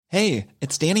Hey,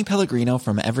 it's Danny Pellegrino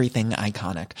from Everything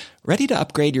Iconic. Ready to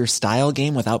upgrade your style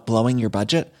game without blowing your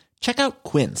budget? Check out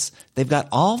Quince. They've got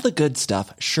all the good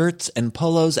stuff, shirts and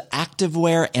polos,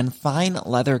 activewear, and fine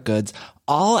leather goods,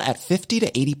 all at 50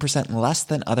 to 80% less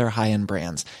than other high-end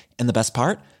brands. And the best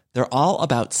part? They're all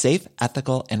about safe,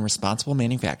 ethical, and responsible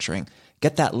manufacturing.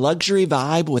 Get that luxury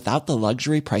vibe without the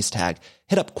luxury price tag.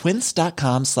 Hit up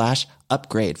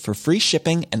quince.com/upgrade for free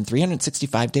shipping and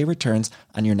 365-day returns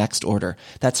on your next order.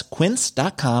 That's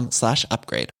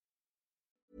quince.com/upgrade.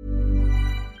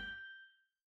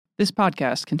 This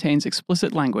podcast contains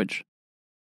explicit language.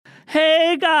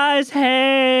 Hey guys,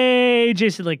 hey!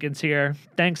 Jason Lincolns here.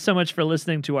 Thanks so much for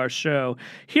listening to our show.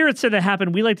 Here at So That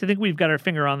Happened, we like to think we've got our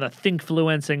finger on the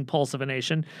thinkfluencing pulse of a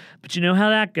nation. But you know how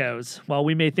that goes. While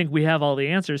we may think we have all the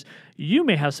answers, you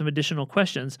may have some additional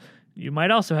questions. You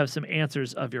might also have some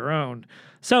answers of your own.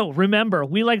 So remember,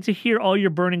 we like to hear all your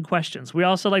burning questions. We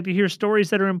also like to hear stories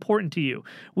that are important to you.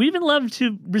 We even love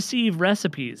to receive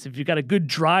recipes. If you've got a good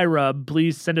dry rub,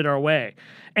 please send it our way.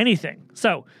 Anything.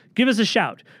 So give us a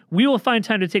shout. We will find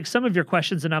time to take some of your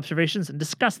questions and observations and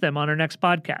discuss them on our next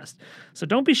podcast. So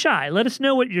don't be shy. Let us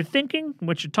know what you're thinking,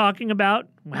 what you're talking about,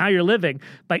 how you're living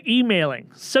by emailing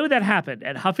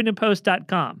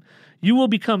sothathappened@huffingtonpost.com. You will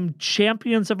become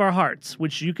champions of our hearts,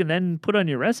 which you can then put on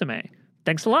your resume.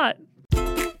 Thanks a lot.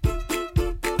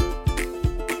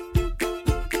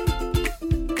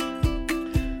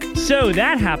 So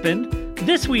that happened.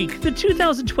 This week, the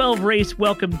 2012 race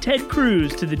welcomed Ted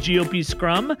Cruz to the GOP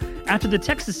scrum after the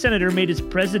Texas senator made his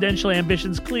presidential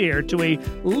ambitions clear to a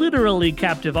literally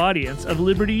captive audience of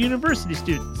Liberty University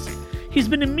students. He's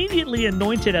been immediately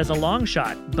anointed as a long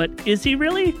shot, but is he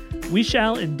really? We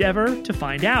shall endeavor to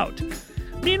find out.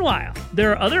 Meanwhile,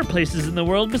 there are other places in the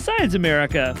world besides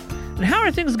America. And how are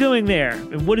things going there?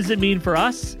 And what does it mean for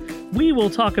us? We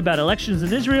will talk about elections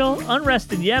in Israel,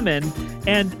 unrest in Yemen,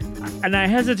 and I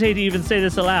hesitate to even say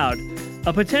this aloud,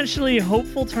 a potentially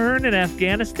hopeful turn in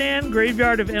Afghanistan,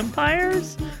 graveyard of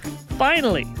empires?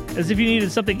 Finally, as if you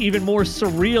needed something even more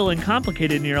surreal and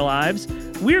complicated in your lives,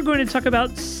 we're going to talk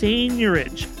about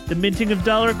seigniorage, the minting of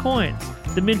dollar coins,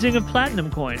 the minting of platinum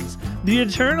coins, the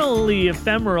eternally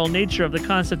ephemeral nature of the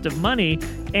concept of money,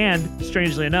 and,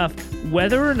 strangely enough,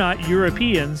 whether or not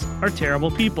Europeans are terrible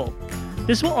people.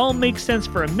 This will all make sense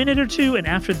for a minute or two, and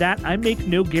after that, I make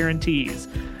no guarantees.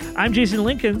 I'm Jason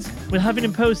Lincolns with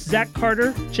Huffington Post's Zach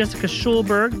Carter, Jessica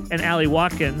Schulberg, and Allie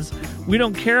Watkins. We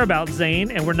don't care about Zayn,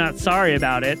 and we're not sorry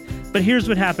about it, but here's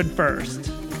what happened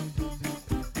first.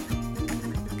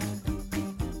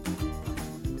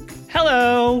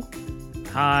 Hello!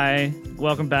 Hi,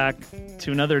 welcome back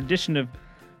to another edition of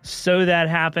So That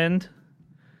Happened.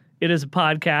 It is a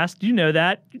podcast. You know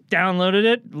that. You downloaded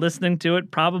it, listening to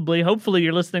it, probably. Hopefully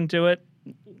you're listening to it.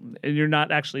 You're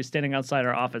not actually standing outside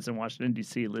our office in Washington,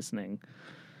 D.C. listening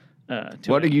to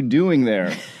What are you doing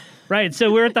there? Right.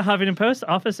 So we're at the Huffington Post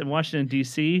office in Washington,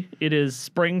 D.C. It is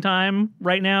springtime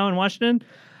right now in Washington.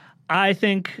 I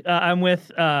think I'm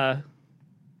with...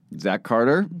 Zach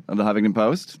Carter of the Huffington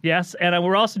Post. Yes. And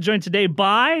we're also joined today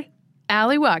by...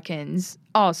 Allie Watkins,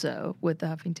 also with the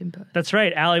Huffington Post. That's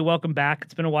right. Allie, welcome back.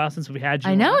 It's been a while since we had you.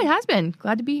 I know, it has been.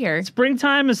 Glad to be here.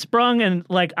 Springtime has sprung, and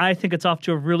I think it's off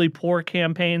to a really poor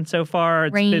campaign so far.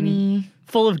 It's Rainy. been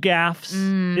full of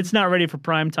gaffes. It's not ready for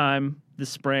prime time this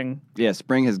spring. Yeah,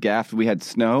 spring has gaffed. We had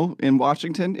snow in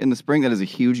Washington in the spring. That is a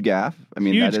huge gaffe. I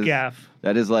mean, Huge that is, gaffe.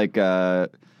 That is like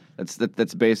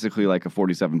that's basically like a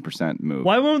 47% move.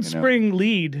 Why won't spring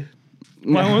lead?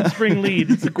 Why won't spring lead?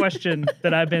 It's a question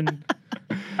that I've been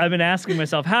asking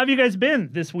myself. How have you guys been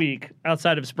this week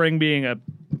outside of spring being a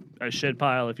shit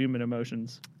pile of human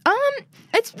emotions?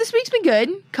 This week's been good.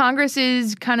 Congress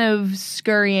is kind of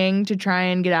scurrying to try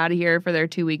and get out of here for their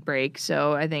 2-week break.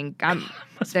 So I think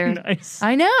Must be nice.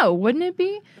 I know, wouldn't it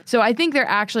be? So I think they're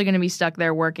actually going to be stuck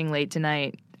there working late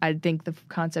tonight. I think the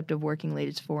concept of working late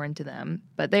is foreign to them,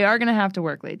 but they are going to have to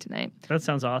work late tonight. That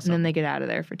sounds awesome. And then they get out of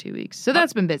there for 2 weeks. So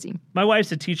that's been busy. My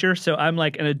wife's a teacher, so I'm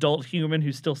like an adult human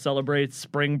who still celebrates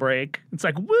spring break. It's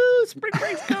like, woo, spring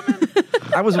break's coming.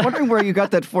 I was wondering where you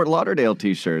got that Fort Lauderdale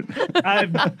T-shirt.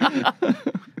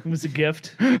 It was a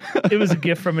gift. It was a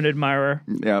gift from an admirer.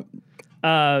 Yeah.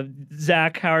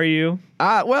 Zach, how are you?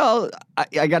 Well,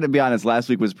 I got to be honest. Last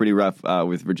week was pretty rough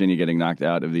with Virginia getting knocked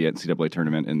out of the NCAA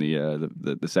tournament in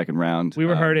the second round. We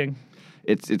were hurting.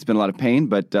 It's been a lot of pain,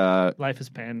 but Life is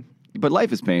pain. But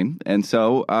life is pain, and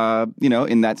so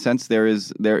in that sense, there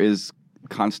is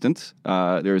constant,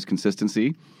 there is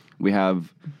consistency. We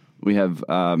have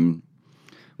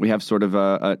we have sort of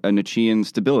a Nietzschean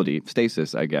stability,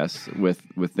 stasis, I guess, with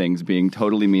things being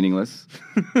totally meaningless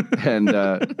and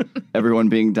everyone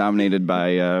being dominated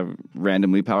by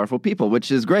randomly powerful people,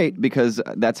 which is great because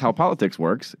that's how politics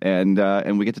works, and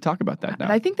we get to talk about that now.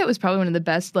 But I think that was probably one of the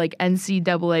best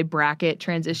NCAA bracket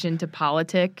transition to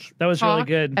politic. That was really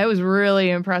good. That was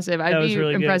really impressive. I'd be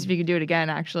really impressed good. if you could do it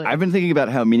again, actually. I've been thinking about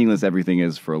how meaningless everything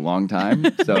is for a long time,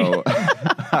 so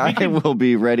I will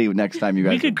be ready next time you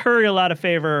guys. We could curry a lot of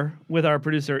favor with our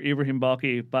producer Ibrahim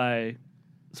Balki by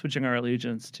switching our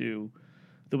allegiance to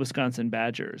the Wisconsin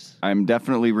Badgers. I'm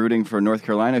definitely rooting for North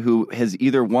Carolina, who has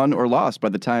either won or lost by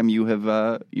the time you've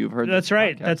heard. That's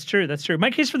right. Podcast. That's true. That's true.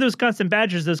 My case for the Wisconsin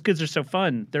Badgers, those kids are so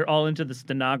fun. They're all into the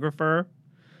stenographer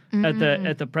at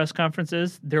the press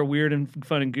conferences. They're weird and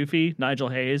fun and goofy. Nigel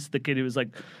Hayes, the kid who was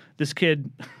this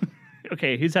kid.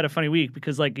 Okay, he's had a funny week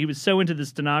because he was so into the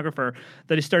stenographer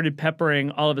that he started peppering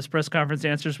all of his press conference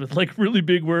answers with really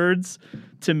big words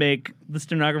to make the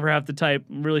stenographer have to type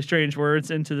really strange words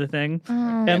into the thing.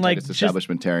 Oh. And It's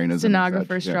establishmentarianism.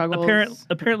 Stenographer and such, struggles.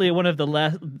 Apparently, at one of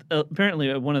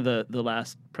the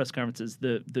last press conferences,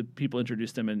 the people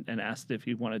introduced him and asked if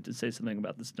he wanted to say something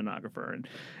about the stenographer,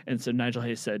 and so Nigel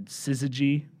Hayes said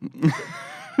syzygy,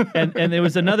 and there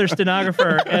was another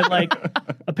stenographer, and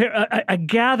I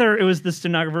gather it was the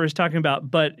stenographer he was talking about,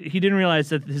 but he didn't realize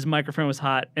that his microphone was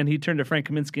hot, and he turned to Frank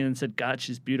Kaminsky and said, "God,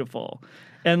 she's beautiful."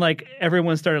 And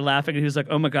everyone started laughing, and he was like,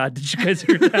 "Oh my God, did you guys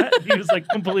hear that?" He was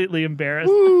completely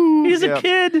embarrassed. He's a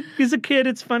kid. He's a kid.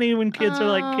 It's funny when kids are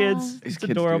like kids. These It's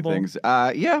kids adorable. do things.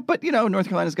 But North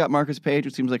Carolina's got Marcus Page,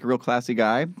 who seems like a real classy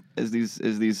guy, as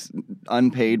these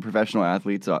unpaid professional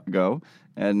athletes go.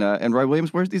 And Roy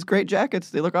Williams wears these great jackets.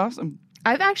 They look awesome.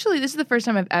 This is the first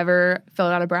time I've ever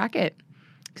filled out a bracket.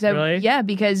 Really? Yeah,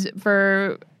 because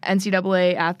for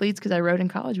NCAA athletes, because I rowed in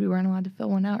college, we weren't allowed to fill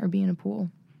one out or be in a pool.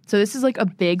 So this is a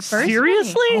big first.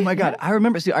 Seriously? Oh my God! I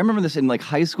remember this in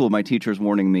high school. My teachers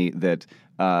warning me that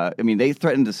they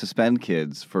threatened to suspend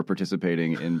kids for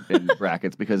participating in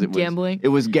brackets because it was Gambling? It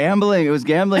was gambling.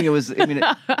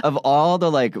 Of all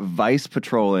the vice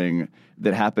patrolling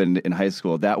that happened in high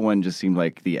school, that one just seemed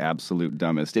like the absolute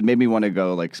dumbest. It made me want to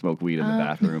go smoke weed in the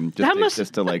bathroom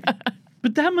just to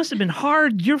But that must have been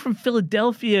hard. You're from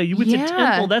Philadelphia. You went to Yeah.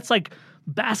 Temple. That's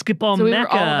basketball So we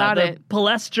mecca. were all about the it.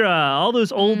 Palestra, all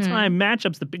those old time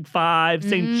matchups, the Big Five,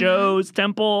 St. Joe's,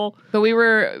 Temple. But we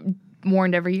were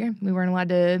warned every year. We weren't allowed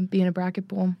to be in a bracket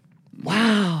pool.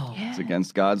 Wow. It's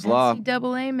against God's law.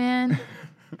 NCAA, man.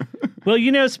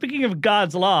 Well, speaking of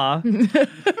God's law,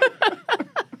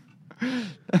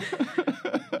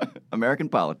 American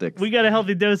politics. we got a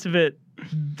healthy dose of it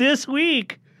this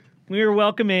week. We're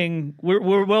welcoming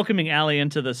Allie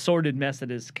into the sordid mess that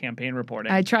is campaign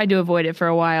reporting. I tried to avoid it for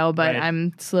a while, but Right.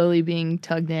 I'm slowly being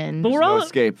tugged in. But No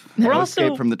escape. we're No also-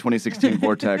 escape from the 2016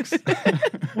 vortex.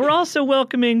 We're also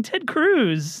welcoming Ted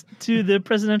Cruz to the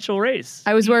presidential race.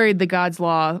 I was worried the God's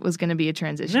law was going to be a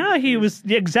transition. No, he was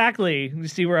exactly. You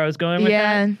see where I was going with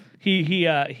Yeah. that?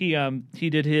 He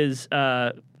did his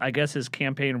I guess his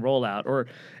campaign rollout. Or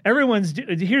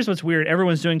here's what's weird.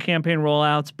 Everyone's doing campaign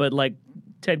rollouts, but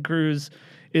Ted Cruz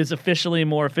is officially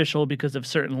more official because of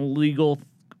certain legal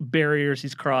barriers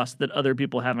he's crossed that other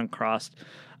people haven't crossed.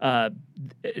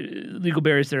 Legal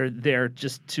barriers that are there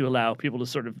just to allow people to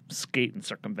sort of skate and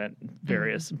circumvent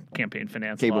various campaign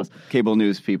finance laws. Cable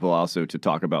news people also to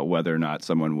talk about whether or not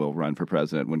someone will run for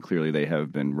president when clearly they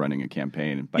have been running a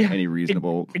campaign by any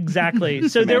reasonable Exactly.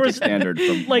 So there semantic was standard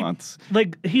for months.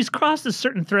 He's crossed a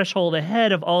certain threshold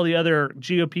ahead of all the other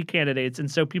GOP candidates,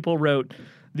 and so people wrote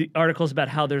the articles about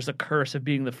how there's a curse of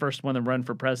being the first one to run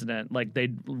for president.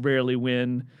 They rarely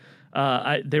win.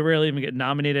 They rarely even get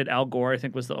nominated. Al Gore, I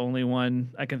think, was the only one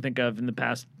I can think of in the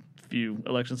past few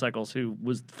election cycles who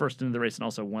was first into the race and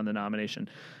also won the nomination.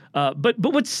 But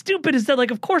what's stupid is that,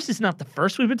 of course, he's not the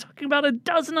first. We've been talking about a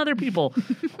dozen other people,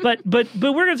 but we're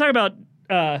going to talk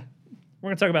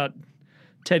about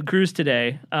Ted Cruz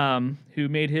today, who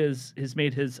made his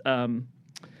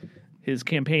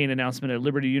campaign announcement at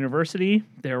Liberty University.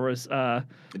 There was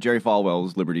Jerry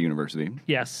Falwell's Liberty University.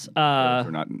 yes. We're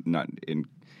not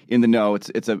in the know.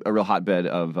 It's a real hotbed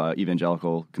of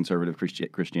evangelical conservative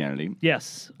Christianity.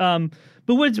 Yes.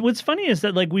 But what's funny is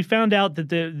that we found out that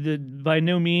the by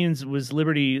no means was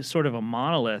Liberty sort of a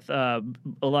monolith. A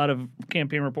lot of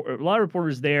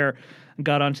reporters there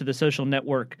got onto the social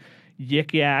network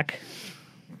Yik Yak.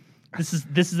 This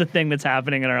is the thing that's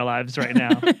happening in our lives right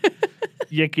now.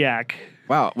 Yik Yak.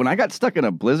 Wow, when I got stuck in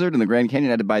a blizzard in the Grand Canyon,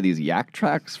 I had to buy these yak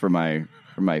tracks for my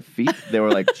for my feet. They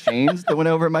were like chains that went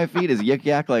over my feet. Is Yik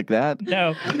Yak like that?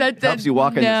 No. That Helps you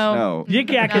walk in the snow.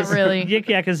 Yik Yak Not really. Yik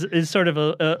Yak is sort of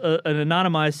an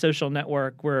anonymized social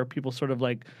network where people sort of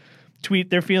like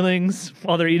tweet their feelings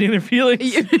while they're eating their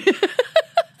feelings.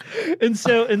 And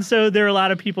so there are a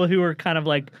lot of people who are kind of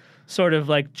like sort of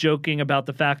like joking about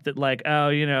the fact that like, oh,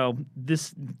 you know,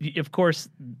 this, of course,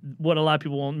 what a lot of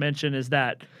people won't mention is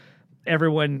that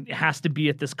everyone has to be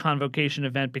at this convocation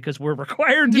event because we're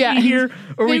required to be here,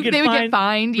 or we They get would fined. get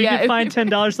fined. We Yeah. get fined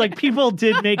 $10. Like people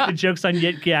did make the jokes on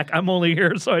Yik Yak. I'm only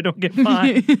here so I don't get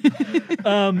fined.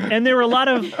 And there were a lot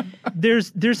of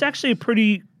there's actually a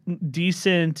pretty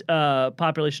decent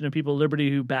population of people at Liberty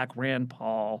who back Rand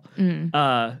Paul. Ruined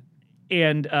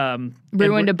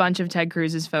a bunch of Ted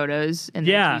Cruz's photos and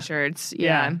their T-shirts.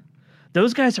 Yeah.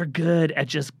 Those guys are good at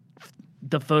just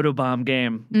the photobomb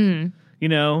game. You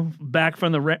know, back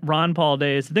from the Ron Paul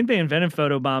days. I think they invented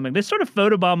photobombing. They sort of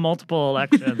photobomb multiple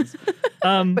elections.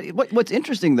 But what's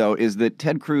interesting, though, is that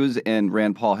Ted Cruz and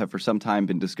Rand Paul have for some time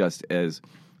been discussed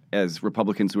as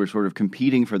Republicans who are sort of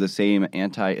competing for the same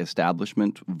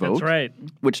anti-establishment vote. That's right.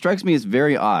 Which strikes me as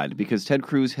very odd because Ted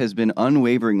Cruz has been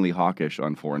unwaveringly hawkish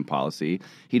on foreign policy.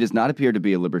 He does not appear to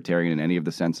be a libertarian in any of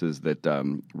the senses that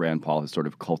Rand Paul has sort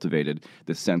of cultivated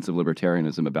this sense of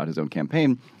libertarianism about his own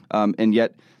campaign. And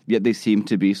yet they seem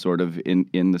to be sort of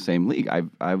in the same league.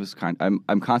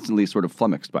 I'm constantly sort of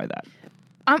flummoxed by that.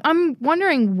 I'm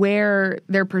wondering where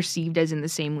they're perceived as in the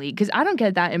same league, because I don't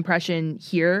get that impression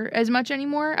here as much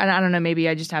anymore. And I don't know, maybe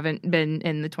I just haven't been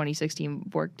in the 2016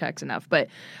 vortex enough. But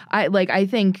I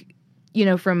think, you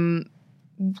know, from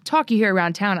talking here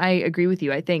around town, I agree with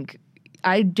you.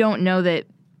 I don't know that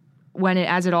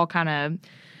as it all kind of,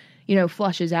 you know,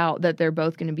 flushes out, that they're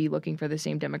both going to be looking for the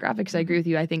same demographics. I agree with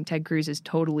you. I think Ted Cruz has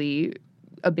totally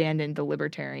abandoned the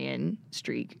libertarian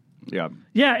streak. Yeah.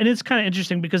 Yeah, and it's kind of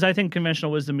interesting because I think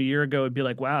conventional wisdom a year ago would be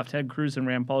like, wow, if Ted Cruz and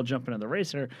Rand Paul jump into the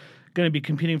race, they're going to be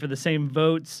competing for the same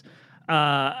votes.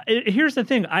 Here's the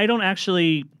thing. I don't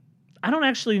actually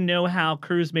know how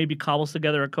Cruz maybe cobbles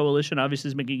together a coalition. Obviously,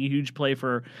 he's making a huge play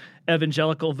for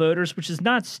evangelical voters, which is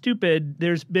not stupid.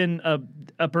 There's been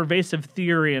a pervasive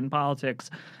theory in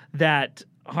politics that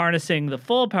harnessing the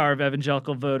full power of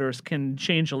evangelical voters can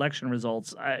change election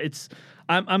results.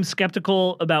 I'm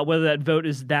skeptical about whether that vote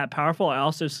is that powerful. I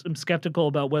also am skeptical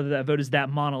about whether that vote is that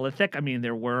monolithic. I mean,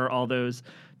 there were all those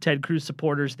Ted Cruz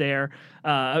supporters there.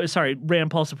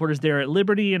 Rand Paul supporters there at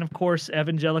Liberty. And of course,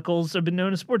 evangelicals have been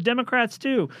known to support Democrats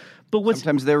too. But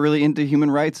sometimes they're really into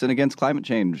human rights and against climate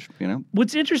change, you know?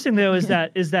 What's interesting though is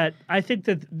that I think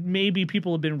that maybe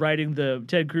people have been writing the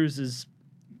Ted Cruz is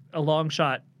a long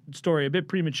shot story a bit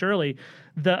prematurely.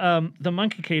 The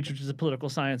Monkey Cage, which is a political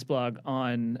science blog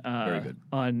on very good.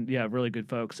 Really good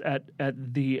folks at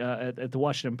the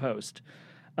Washington Post.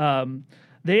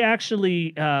 They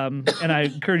actually and I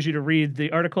encourage you to read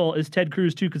the article. Is Ted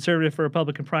Cruz too conservative for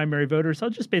Republican primary voters? I'll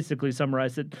just basically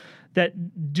summarize it.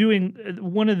 That doing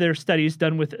one of their studies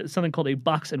done with something called a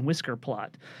box and whisker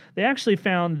plot, they actually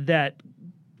found that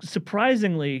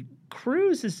surprisingly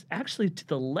Cruz is actually to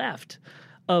the left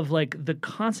of like the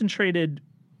concentrated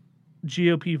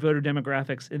GOP voter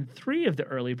demographics in 3 of the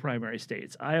early primary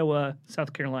states, Iowa,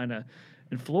 South Carolina,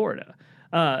 and Florida.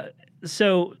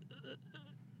 So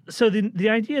the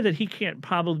idea that he can't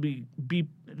probably be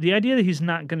the idea that he's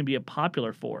not going to be a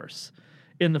popular force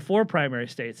in the 4 primary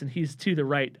states, and he's to the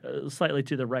right, slightly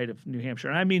to the right of New Hampshire.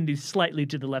 And I mean, he's slightly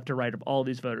to the left or right of all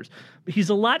these voters. But he's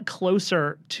a lot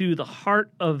closer to the heart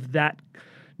of that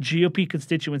GOP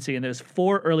constituency in those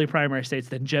 4 early primary states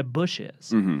than Jeb Bush is.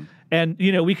 Mm-hmm. And,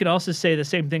 you know, we could also say the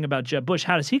same thing about Jeb Bush.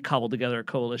 How does he cobble together a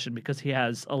coalition? Because he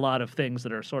has a lot of things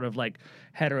that are sort of like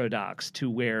heterodox to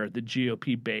where the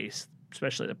GOP base,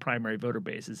 especially the primary voter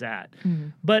base, is at. Mm-hmm.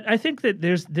 But I think that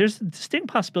there's a distinct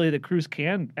possibility that Cruz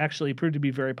can actually prove to be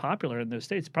very popular in those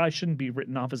states. Probably shouldn't be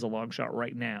written off as a long shot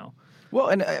right now. Well,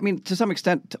 and I mean, to some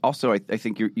extent, also, I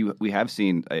think we have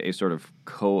seen a sort of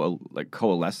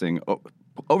coalescing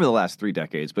over the last 3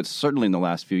 decades, but certainly in the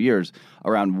last few years,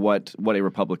 around what a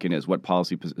Republican is, what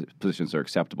policy positions are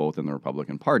acceptable within the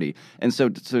Republican Party. And so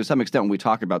to some extent, when we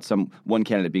talk about one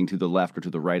candidate being to the left or to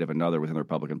the right of another within the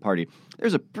Republican Party,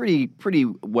 there's a pretty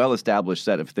well-established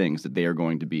set of things that they are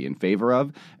going to be in favor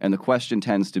of. And the question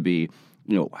tends to be,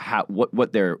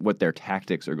 what their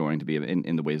tactics are going to be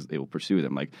in the ways that they will pursue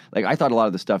them. Like I thought a lot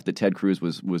of the stuff that Ted Cruz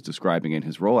was describing in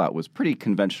his rollout was pretty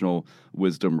conventional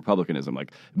wisdom republicanism.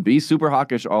 Like, be super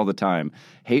hawkish all the time,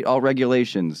 hate all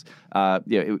regulations.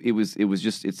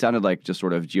 It sounded like just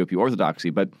sort of GOP orthodoxy.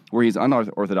 But where he's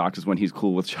unorthodox is when he's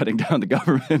cool with shutting down the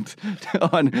government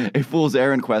on a fool's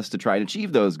errand quest to try and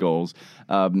achieve those goals,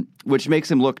 which makes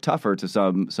him look tougher to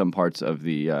some parts of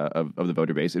the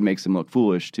voter base. It makes him look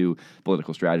foolish to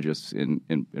political strategists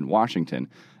in Washington.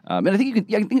 And I think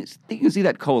you can see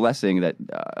that coalescing. That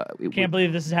Can't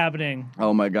believe this is happening.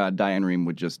 Oh my God, Diane Rehm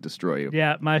would just destroy you.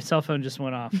 Yeah, my cell phone just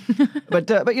went off. But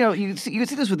you can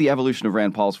see this with the evolution of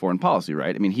Rand Paul's foreign policy,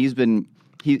 right? I mean, he's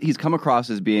come across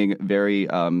as being very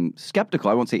skeptical.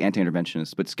 I won't say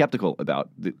anti-interventionist, but skeptical about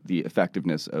the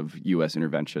effectiveness of U.S.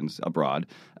 interventions abroad.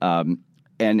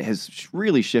 And has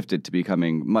really shifted to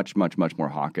becoming much, much, much more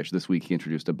hawkish. This week, he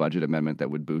introduced a budget amendment that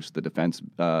would boost the defense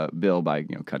bill by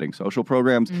cutting social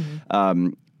programs,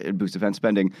 boost defense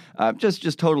spending,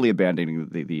 just totally abandoning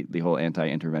the whole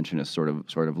anti-interventionist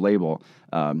sort of label.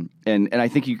 And I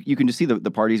think you can just see the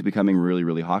parties becoming really,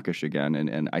 really hawkish again,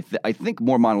 and I think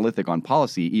more monolithic on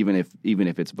policy, even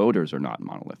if its voters are not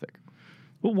monolithic.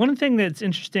 Well, one thing that's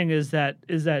interesting is that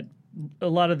a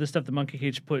lot of the stuff the Monkey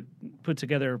Cage put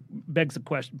together begs the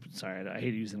question. Sorry, I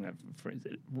hate using that phrase.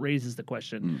 It raises the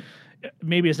question.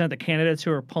 Maybe it's not the candidates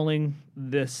who are pulling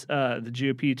this the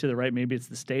GOP to the right. Maybe it's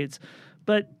the states,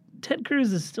 but Ted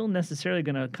Cruz is still necessarily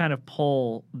going to kind of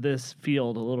pull this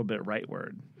field a little bit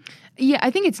rightward. Yeah,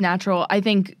 I think it's natural. I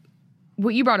think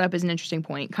what you brought up is an interesting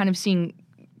point. Kind of seeing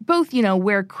both,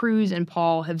 where Cruz and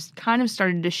Paul have kind of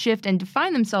started to shift and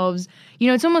define themselves.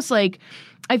 It's almost like,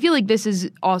 I feel like this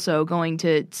is also going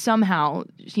to somehow,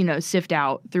 sift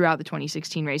out throughout the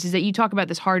 2016 race, is that you talk about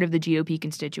this heart of the GOP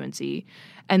constituency,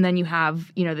 and then you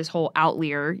have, this whole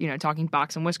outlier, talking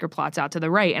box and whisker plots out to the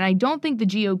right. And I don't think the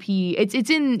GOP, it's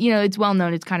in, it's well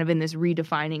known, it's kind of in this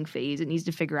redefining phase. It needs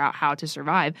to figure out how to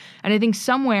survive. And I think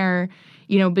somewhere,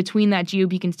 between that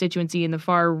GOP constituency and the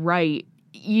far right,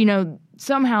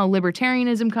 somehow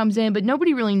libertarianism comes in, but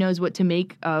nobody really knows what to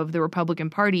make of the Republican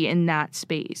Party in that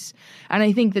space. And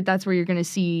I think that that's where you're going to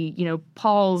see,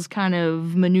 Paul's kind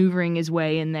of maneuvering his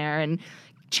way in there and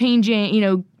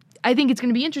changing, I think it's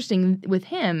going to be interesting with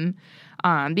him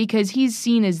because he's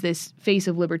seen as this face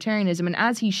of libertarianism. And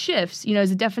as he shifts, is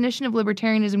the definition of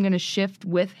libertarianism going to shift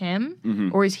with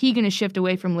him, or is he going to shift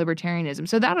away from libertarianism?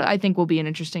 So that, I think, will be an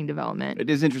interesting development.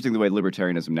 It is interesting the way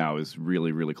libertarianism now is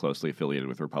really, really closely affiliated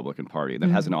with the Republican Party.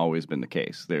 That hasn't always been the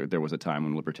case. There was a time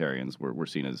when libertarians were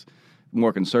seen as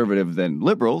more conservative than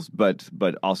liberals, but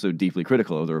also deeply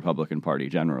critical of the Republican Party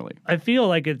generally. I feel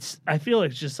like it's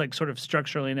just like sort of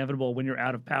structurally inevitable. When you're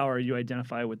out of power, you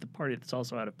identify with the party that's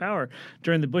also out of power.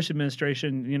 During the Bush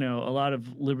administration, a lot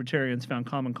of libertarians found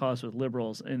common cause with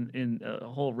liberals in a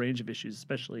whole range of issues,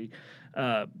 especially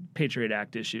Patriot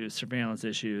Act issues, surveillance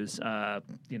issues,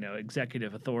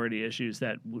 executive authority issues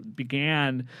that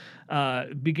began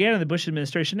in the Bush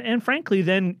administration, and frankly,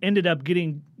 then ended up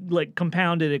getting like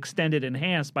compounded, extended,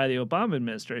 enhanced by the Obama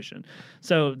administration.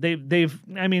 So they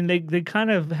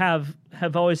kind of have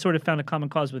always sort of found a common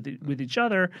cause with each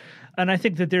other, and I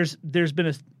think that there's been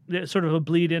a sort of a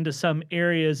bleed into some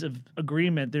areas of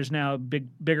agreement. There's now a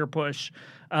bigger push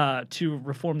to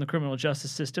reform the criminal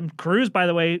justice system. Cruz, by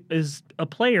the way, is a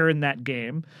player in that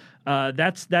game.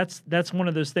 That's one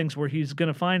of those things where he's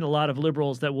going to find a lot of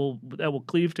liberals that will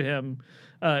cleave to him.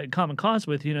 Common cause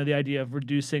with, the idea of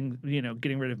reducing,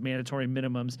 getting rid of mandatory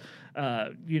minimums,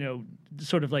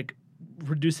 sort of like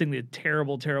reducing the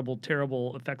terrible, terrible,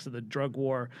 terrible effects of the drug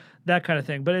war, that kind of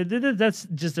thing. But that's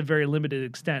just a very limited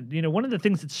extent. One of the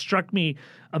things that struck me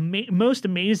most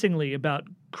amazingly about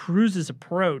Cruz's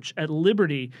approach at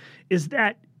Liberty is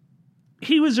that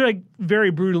he was like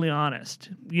very brutally honest.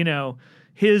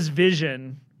 His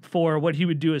vision for what he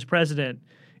would do as president,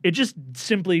 it just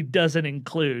simply doesn't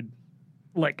include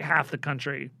like half the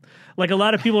country. Like a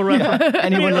lot of people run for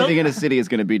anyone living in a city is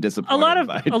going to be disappointed.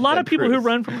 A lot of people who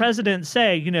run for president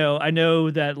say, I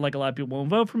know that like a lot of people won't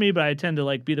vote for me, but I tend to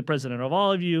like be the president of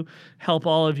all of you, help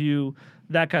all of you,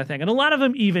 that kind of thing. And a lot of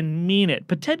them even mean it.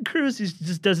 But Ted Cruz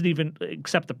just doesn't even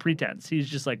accept the pretense. He's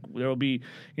just like, there will be,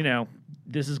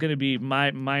 this is going to be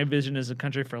my vision as a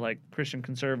country for like Christian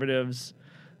conservatives,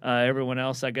 everyone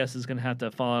else, I guess, is going to have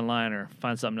to fall in line or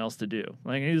find something else to do.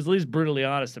 Like, he's at least brutally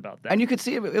honest about that. And you could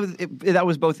see that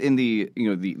was both in the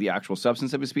actual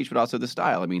substance of his speech, but also the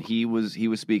style. I mean, he was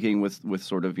speaking with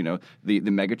sort of the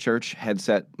mega church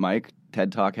headset mic,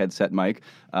 TED Talk headset mic,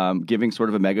 giving sort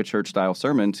of a mega church style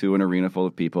sermon to an arena full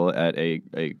of people at a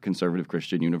conservative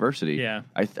Christian university. Yeah,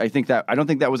 I don't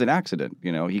think that was an accident.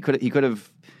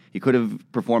 He could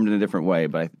have performed in a different way,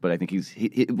 but I think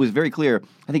it was very clear.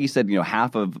 I think he said,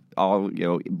 half of all,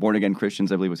 born again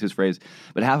Christians, I believe was his phrase,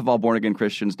 but half of all born again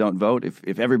Christians don't vote.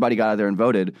 If everybody got out there and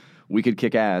voted, we could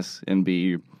kick ass and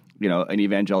be, an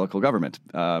evangelical government.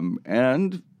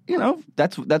 And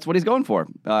that's what he's going for.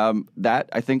 That,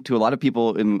 I think, to a lot of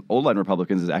people in old line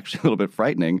Republicans is actually a little bit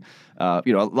frightening. Like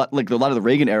a lot of the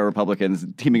Reagan era Republicans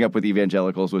teaming up with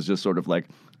evangelicals was just sort of like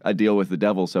a deal with the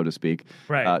devil, so to speak,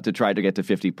 right. To try to get to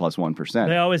 50 plus 1%.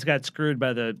 They always got screwed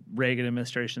by the Reagan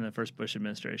administration, the first Bush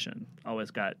administration. Always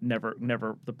got never.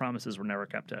 The promises were never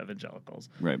kept to evangelicals.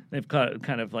 Right. They've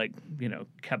kind of like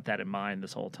kept that in mind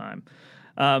this whole time.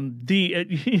 At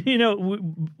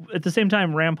the same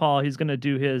time, Rand Paul, he's going to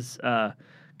do his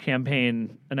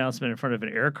campaign announcement in front of an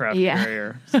aircraft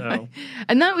carrier. So,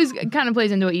 and that was kind of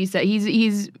plays into what you said.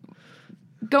 He's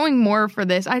going more for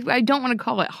this. I don't want to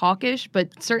call it hawkish,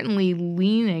 but certainly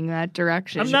leaning that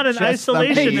direction. I'm not an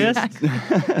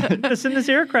isolationist. Just in this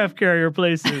aircraft carrier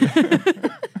places.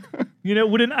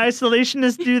 Would an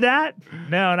isolationist do that?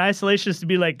 No, an isolationist would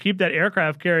be like, keep that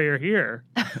aircraft carrier here.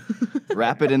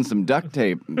 Wrap it in some duct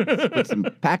tape. Put some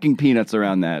packing peanuts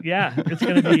around that. Yeah,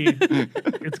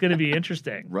 it's gonna be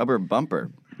interesting. Rubber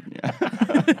bumper. Yeah.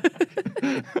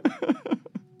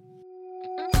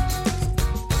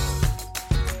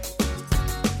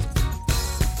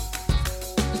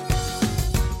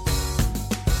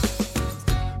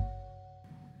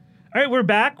 All right, we're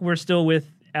back. We're still with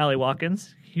Allie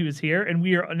Watkins. He was here, and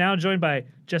we are now joined by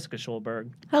Jessica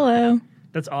Schulberg. Hello.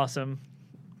 That's awesome.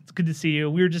 It's good to see you.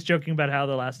 We were just joking about how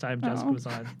the last time Jessica was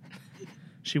on,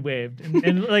 she waved,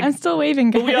 and like I'm still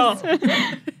waving, guys.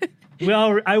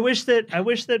 I wish that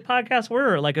podcasts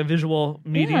were like a visual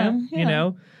medium.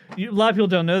 Yeah. A lot of people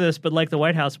don't know this, but like the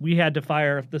White House, we had to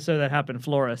fire the So That Happened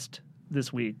florist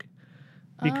this week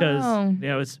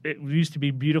because it used to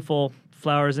be beautiful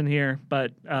flowers in here,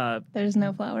 but there's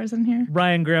no flowers in here.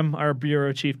 Ryan Grimm, our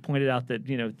bureau chief, pointed out that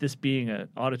this being an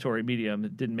auditory medium,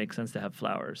 it didn't make sense to have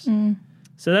flowers.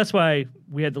 So that's why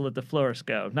we had to let the florist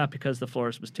go. Not because the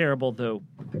florist was terrible, though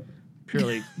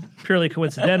purely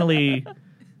coincidentally,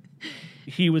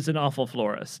 he was an awful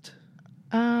florist.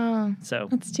 So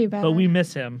that's too bad. But we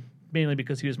miss him, mainly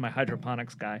because he was my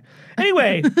hydroponics guy.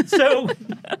 Anyway, so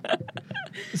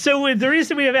the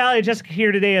reason we have Allie and Jessica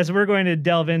here today is we're going to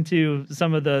delve into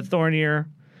some of the thornier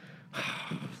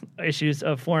issues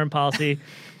of foreign policy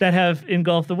that have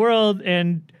engulfed the world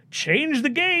and changed the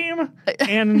game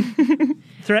and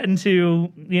threaten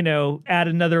to, add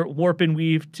another warp and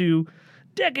weave to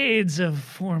decades of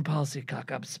foreign policy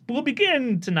cock-ups. We'll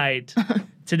begin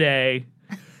today,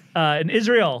 in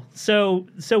Israel. So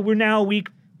we're now a week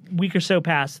or so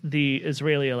past the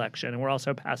Israeli election, and we're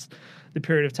also past the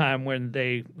period of time when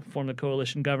they formed the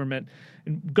coalition government.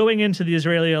 And going into the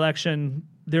Israeli election,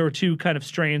 there were two kind of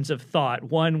strains of thought.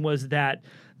 One was that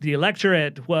the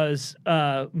electorate was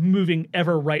moving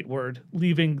ever rightward,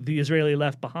 leaving the Israeli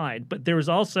left behind. But there was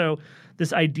also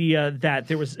this idea that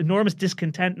there was enormous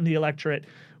discontent in the electorate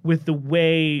with the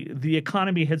way the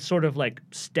economy had sort of like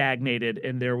stagnated,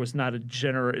 and there was not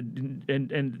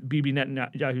and Bibi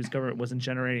Netanyahu's government wasn't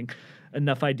generating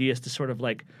enough ideas to sort of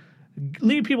like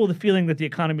leave people the feeling that the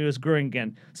economy was growing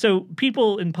again. So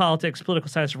people in politics, political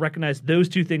science, recognize those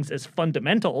two things as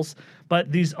fundamentals, but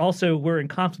these also were in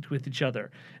conflict with each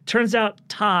other. Turns out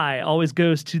tie always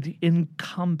goes to the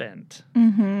incumbent.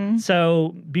 Mm-hmm.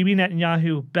 So Bibi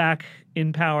Netanyahu back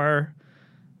in power,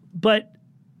 but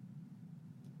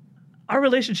our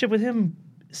relationship with him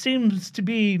seems to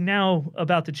be now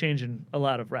about to change in a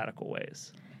lot of radical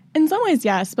ways. In some ways,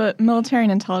 yes, but military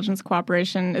and intelligence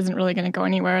cooperation isn't really going to go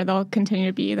anywhere. They'll continue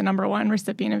to be the number one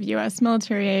recipient of U.S.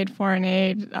 military aid, foreign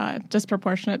aid,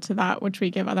 disproportionate to that which we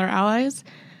give other allies.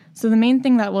 So the main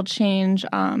thing that will change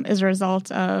is a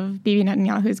result of Bibi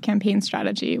Netanyahu's campaign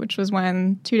strategy, which was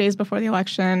when 2 days before the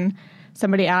election,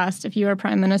 somebody asked, if you are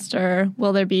prime minister,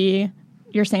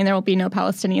 you're saying there will be no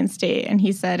Palestinian state? And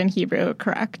he said in Hebrew,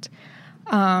 correct.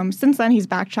 Since then, he's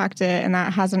backtracked it, and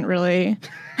that hasn't really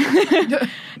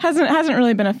hasn't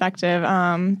really been effective.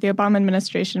 The Obama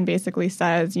administration basically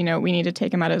says, we need to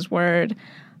take him at his word.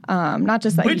 Not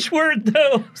just that. Which word,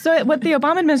 though? So what the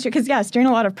Obama administration, because yes, during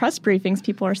a lot of press briefings,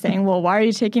 people are saying, well, why are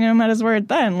you taking him at his word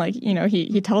then? Like,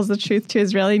 he tells the truth to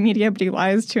Israeli media, but he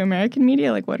lies to American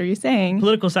media. Like, what are you saying?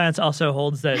 Political science also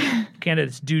holds that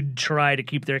candidates do try to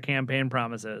keep their campaign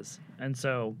promises. And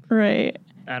so, right.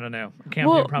 I don't know.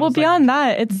 Well, beyond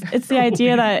that, it's the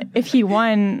idea that if he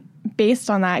won based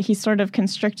on that, he's sort of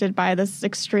constricted by this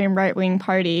extreme right-wing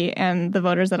party and the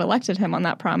voters that elected him on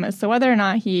that promise. So whether or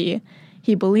not he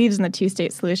believes in the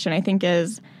two-state solution, I think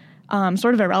is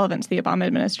sort of irrelevant to the Obama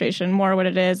administration. More what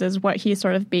it is what he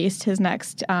sort of based his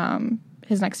next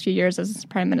few years as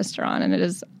prime minister on, and it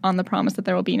is on the promise that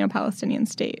there will be no Palestinian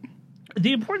state.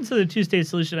 The importance of the two-state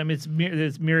solution, I mean,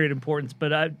 it's myriad importance,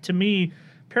 but to me,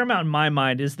 paramount in my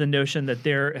mind is the notion that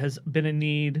there has been a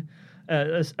need,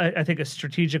 I think a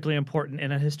strategically important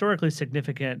and a historically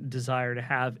significant desire to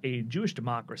have a Jewish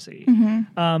democracy.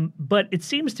 Mm-hmm. But it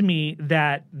seems to me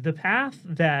that the path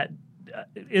that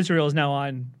Israel is now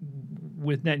on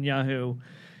with Netanyahu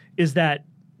is that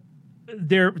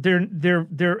they're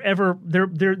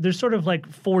sort of like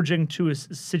forging to a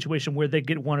situation where they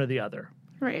get one or the other.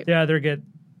 Right. They either get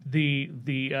the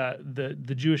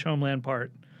Jewish homeland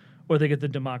part, or they get the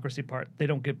democracy part. They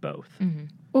don't get both. Mm-hmm.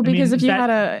 Well, because if you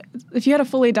had a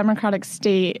fully democratic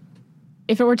state,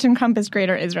 if it were to encompass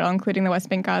Greater Israel, including the West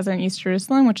Bank, Gaza, and East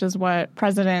Jerusalem, which is what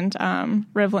President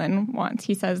Rivlin wants,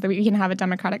 he says that we can have a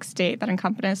democratic state that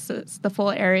encompasses the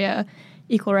full area,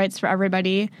 equal rights for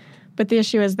everybody. But the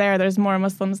issue is there's more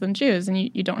Muslims than Jews, and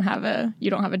you don't have a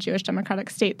Jewish democratic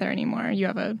state there anymore. You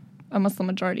have a Muslim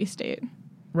majority state.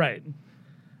 Right.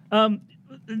 What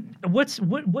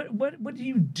do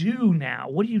you do now?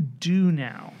 What do you do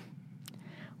now?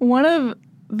 One of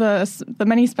the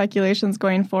many speculations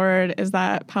going forward is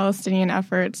that Palestinian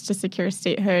efforts to secure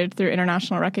statehood through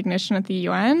international recognition at the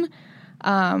UN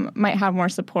might have more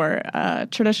support.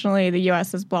 Traditionally, the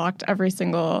U.S. has blocked every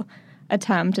single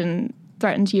attempt and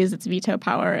threatened to use its veto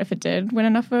power if it did win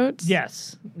enough votes.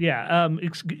 Yes. Yeah.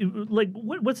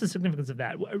 What's the significance of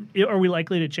that? Are we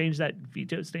likely to change that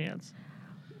veto stance?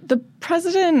 The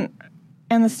president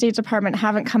and the State Department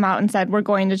haven't come out and said we're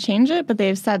going to change it, but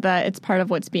they've said that it's part of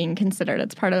what's being considered.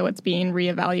 It's part of what's being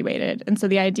reevaluated. And so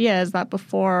the idea is that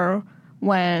before,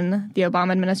 when the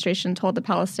Obama administration told the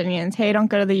Palestinians, hey, don't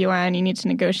go to the UN, you need to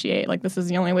negotiate. Like, this is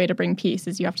the only way to bring peace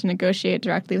is you have to negotiate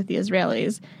directly with the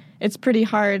Israelis. It's pretty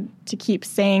hard to keep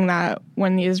saying that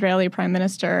when the Israeli prime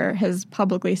minister has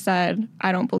publicly said,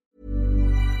 I don't believe.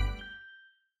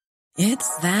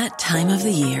 It's that time of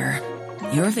the year.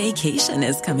 Your vacation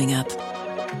is coming up.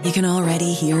 You can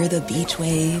already hear the beach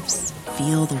waves,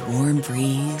 feel the warm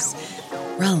breeze,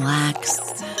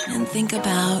 relax, and think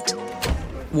about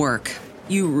work.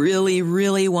 You really,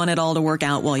 really want it all to work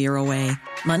out while you're away.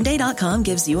 Monday.com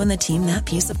gives you and the team that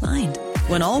peace of mind.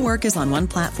 When all work is on one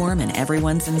platform and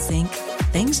everyone's in sync,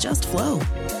 things just flow.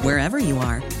 Wherever you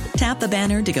are, tap the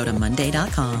banner to go to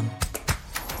Monday.com.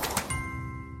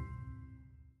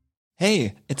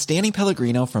 Hey, it's Danny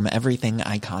Pellegrino from Everything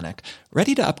Iconic.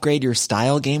 Ready to upgrade your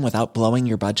style game without blowing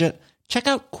your budget? Check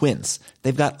out Quince.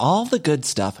 They've got all the good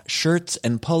stuff, shirts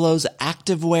and polos,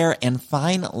 activewear, and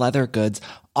fine leather goods,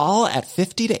 all at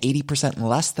 50 to 80%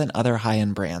 less than other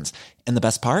high-end brands. And the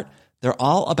best part? They're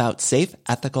all about safe,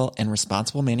 ethical, and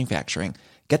responsible manufacturing.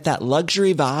 Get that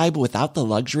luxury vibe without the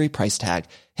luxury price tag.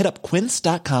 Hit up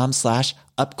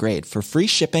quince.com/upgrade for free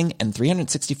shipping and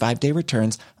 365-day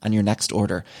returns on your next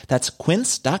order. That's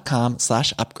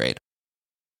quince.com/upgrade.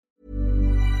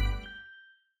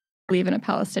 Believe in a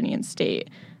Palestinian state.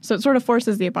 So it sort of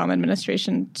forces the Obama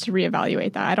administration to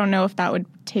reevaluate that. I don't know if that would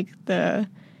take the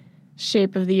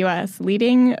shape of the U.S.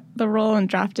 leading the role in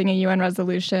drafting a UN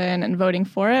resolution and voting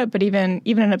for it, but even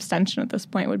an abstention at this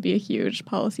point would be a huge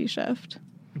policy shift.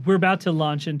 We're about to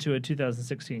launch into a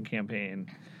 2016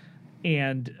 campaign,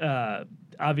 and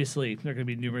obviously there are going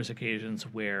to be numerous occasions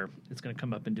where it's going to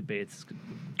come up in debates.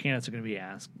 Candidates are going to be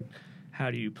asked,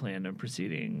 how do you plan on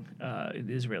proceeding in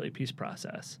the Israeli peace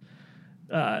process?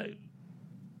 Can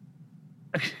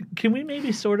we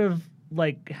maybe sort of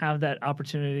like have that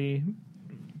opportunity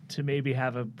to maybe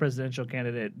have a presidential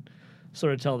candidate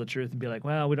sort of tell the truth and be like,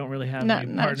 well, we don't really have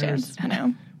any partners.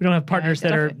 No. We don't have partners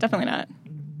that are definitely not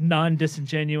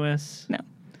non-disingenuous. No.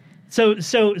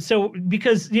 So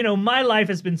because, my life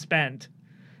has been spent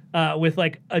with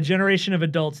like a generation of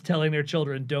adults telling their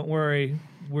children, don't worry,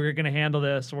 we're going to handle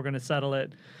this. We're going to settle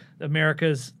it.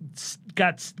 America's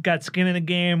got skin in the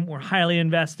game. We're highly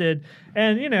invested.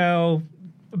 And,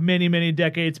 many, many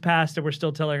decades passed and we're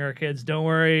still telling our kids, don't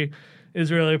worry,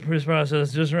 Israeli peace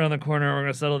process just around the corner. We're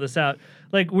going to settle this out.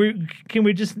 Like, can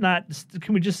we just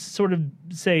sort of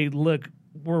say, look,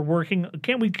 we're working.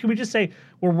 Can we just say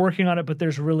we're working on it, but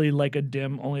there's really like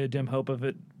only a dim hope of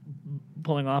it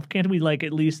pulling off? Can't we like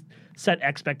at least set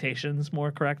expectations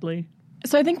more correctly?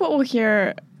 So I think what we'll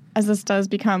hear as this does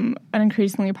become an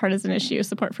increasingly partisan issue,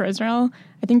 support for Israel,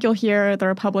 I think you'll hear the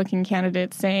Republican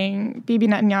candidates saying Bibi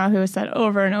Netanyahu has said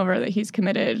over and over that he's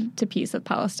committed to peace with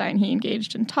Palestine. He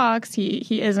engaged in talks.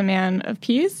 He is a man of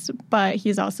peace, but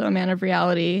he's also a man of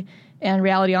reality, and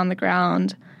reality on the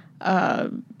ground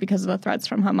because of the threats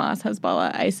from Hamas,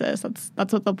 Hezbollah, ISIS.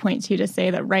 That's what they'll point to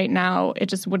say that right now it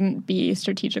just wouldn't be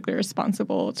strategically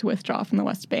responsible to withdraw from the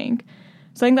West Bank.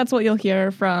 So I think that's what you'll hear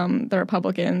from the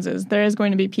Republicans is there is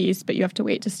going to be peace, but you have to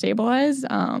wait to stabilize.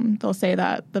 They'll say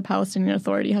that the Palestinian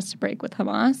Authority has to break with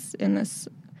Hamas in this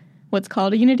what's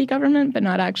called a unity government, but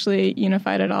not actually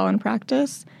unified at all in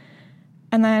practice.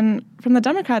 And then from the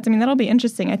Democrats, I mean, that'll be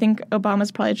interesting. I think Obama's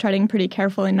probably treading pretty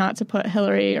carefully not to put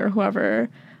Hillary or whoever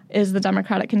is the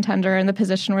Democratic contender in the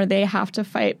position where they have to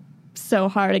fight so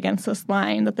hard against this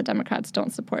line that the Democrats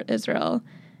don't support Israel.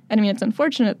 And I mean, it's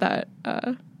unfortunate that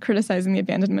criticizing the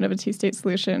abandonment of a two-state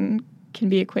solution can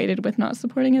be equated with not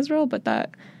supporting Israel, but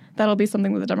that'll be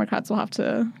something that the Democrats will have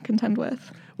to contend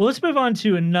with. Well, let's move on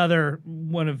to another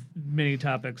one of many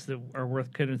topics that are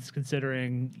worth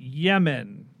considering.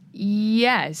 Yemen.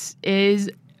 Yes, is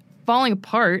falling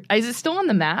apart. Is it still on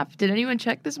the map? Did anyone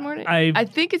check this morning? I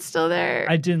think it's still there.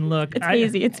 I didn't look. It's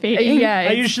hazy. It's fading. Yeah,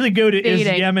 I usually go to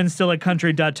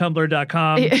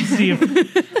isyemenstillacountry.tumblr.com to see if...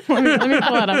 let me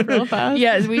pull that up real fast.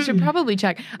 Yes, we should probably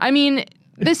check. I mean,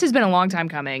 this has been a long time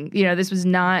coming. You know, this was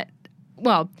not...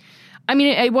 Well, I mean,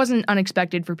 it wasn't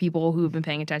unexpected for people who have been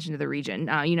paying attention to the region.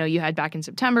 You know, you had back in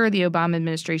September the Obama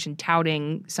administration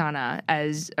touting Sana'a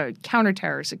as a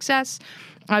counter-terror success.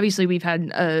 Obviously, we've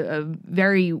had a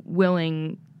very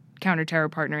willing counter-terror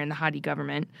partner in the Hadi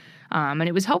government. And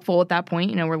it was helpful at that point.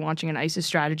 You know, we're launching an ISIS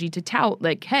strategy to tout,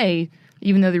 like, hey,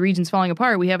 even though the region's falling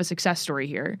apart, we have a success story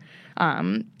here.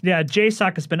 Yeah,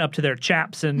 JSOC has been up to their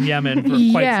chaps in Yemen for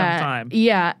quite some time.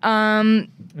 Yeah.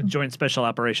 Joint Special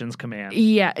Operations Command.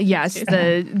 Yeah, yes,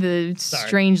 the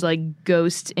strange like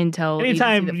ghost intel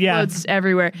Anytime, agency that floats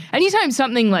everywhere. Anytime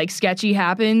something like sketchy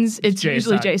happens, it's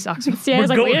usually JSOC's. Yeah,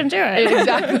 we didn't do it.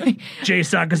 Exactly.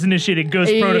 JSOC has initiated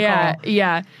ghost protocol.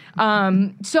 Yeah.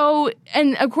 So,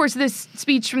 and of course, this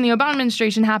speech from the Obama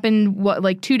administration happened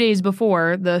 2 days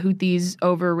before the Houthis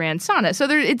overran Sana'a. So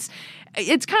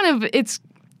it's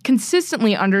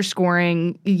consistently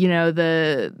underscoring, you know,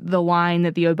 the line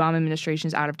that the Obama administration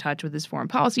is out of touch with its foreign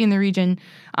policy in the region.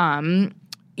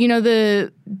 You know,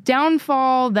 the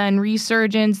downfall, then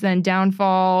resurgence, then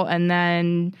downfall, and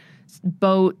then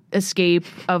boat escape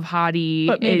of Hadi.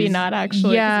 But maybe not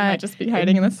actually. Yeah, he might just be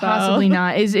hiding in the cell. Possibly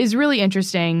not. Is really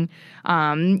interesting.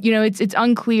 You know, it's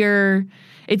unclear.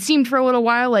 It seemed for a little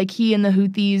while like he and the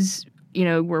Houthis, you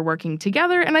know, were working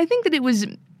together, and I think that it was,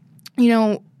 you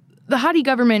know, the Hadi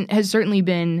government has certainly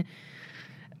been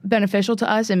beneficial to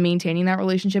us, and maintaining that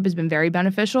relationship has been very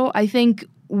beneficial. I think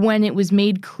when it was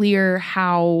made clear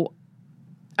how,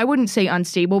 I wouldn't say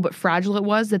unstable, but fragile it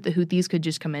was that the Houthis could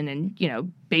just come in and, you know,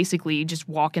 basically just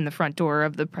walk in the front door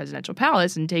of the presidential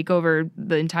palace and take over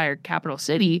the entire capital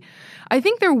city, I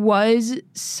think there was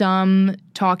some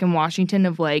talk in Washington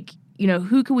of like, you know,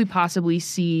 who could we possibly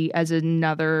see as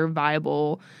another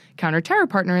viable counter-terror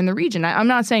partner in the region? I'm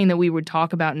not saying that we would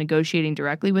talk about negotiating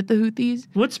directly with the Houthis.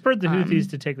 What spurred the Houthis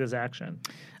to take this action?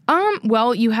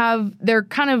 Well, they're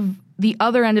kind of the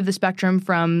other end of the spectrum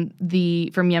from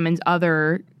Yemen's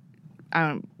other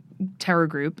terror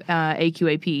group,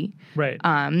 AQAP.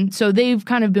 Right. So they've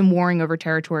kind of been warring over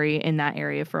territory in that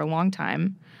area for a long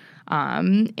time.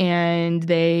 And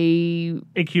they...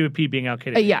 AQAP being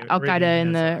Al-Qaeda. Yeah, Al-Qaeda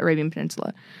in the Arabian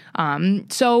Peninsula.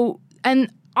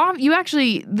 You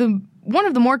actually, one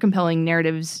of the more compelling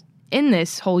narratives in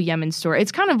this whole Yemen story,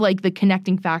 it's kind of like the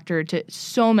connecting factor to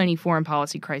so many foreign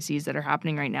policy crises that are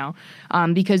happening right now,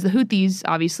 because the Houthis,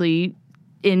 obviously,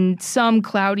 in some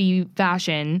cloudy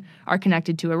fashion, are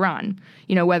connected to Iran.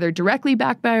 You know, whether directly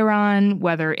backed by Iran,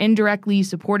 whether indirectly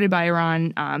supported by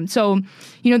Iran. So,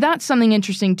 you know, that's something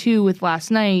interesting, too, with last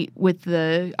night, with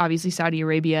obviously Saudi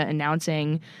Arabia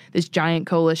announcing this giant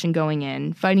coalition going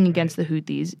in, fighting against the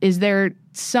Houthis. Is there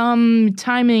some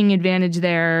timing advantage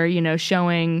there, you know,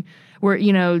 showing where,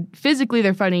 you know, physically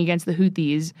they're fighting against the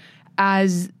Houthis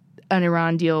as an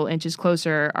Iran deal inches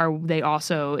closer?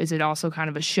 Is it also kind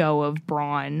of a show of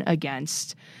brawn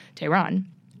against Tehran?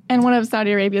 And one of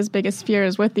Saudi Arabia's biggest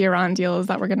fears with the Iran deal is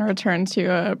that we're going to return to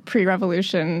a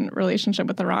pre-revolution relationship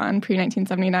with Iran,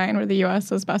 pre-1979, where the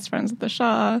U.S. was best friends with the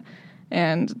Shah.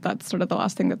 And that's sort of the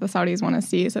last thing that the Saudis want to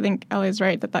see. So I think Ali's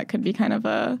right that could be kind of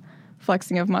a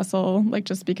flexing of muscle. Like,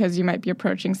 just because you might be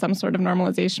approaching some sort of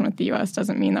normalization with the U.S.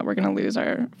 doesn't mean that we're going to lose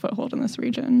our foothold in this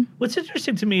region. What's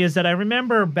interesting to me is that I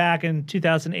remember back in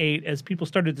 2008, as people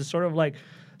started to sort of like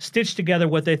stitch together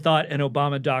what they thought an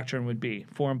Obama doctrine would be,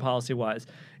 foreign policy wise.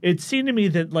 It seemed to me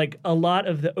that like a lot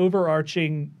of the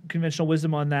overarching conventional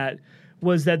wisdom on that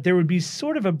was that there would be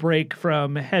sort of a break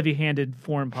from heavy-handed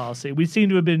foreign policy. We seem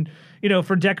to have been,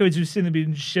 for decades, we've seen them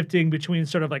be shifting between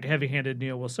sort of like heavy-handed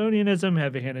neo-Wilsonianism,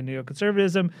 heavy-handed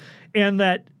neoconservatism, and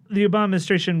that the Obama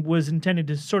administration was intended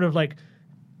to sort of like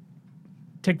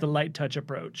take the light touch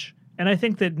approach. And I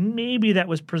think that maybe that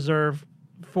was preserved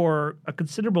for a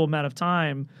considerable amount of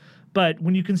time. But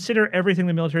when you consider everything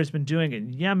the military has been doing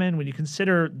in Yemen, when you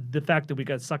consider the fact that we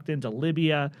got sucked into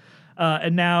Libya,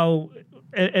 and now...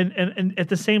 And at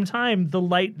the same time,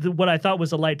 what I thought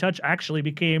was a light touch actually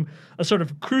became a sort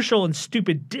of crucial and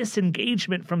stupid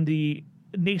disengagement from the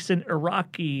nascent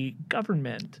Iraqi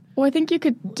government. Well, I think you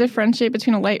could differentiate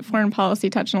between a light foreign policy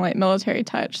touch and a light military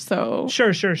touch. So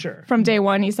Sure. From day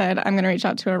one, he said, I'm going to reach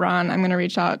out to Iran. I'm going to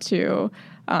reach out to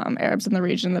Arabs in the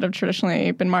region that have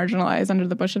traditionally been marginalized under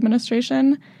the Bush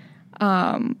administration.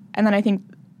 And then I think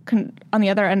on the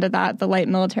other end of that, the light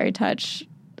military touch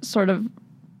sort of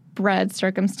bred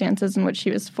circumstances in which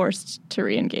he was forced to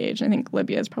re-engage. I think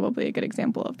Libya is probably a good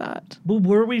example of that. But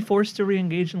were we forced to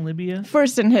re-engage in Libya?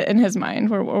 First in his mind.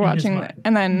 We're watching.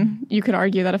 And then you could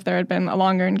argue that if there had been a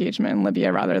longer engagement in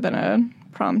Libya rather than a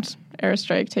prompt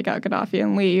airstrike, take out Gaddafi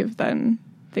and leave, then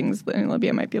things in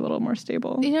Libya might be a little more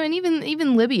stable. And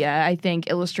even Libya, I think,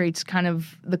 illustrates kind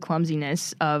of the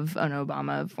clumsiness of an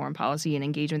Obama foreign policy and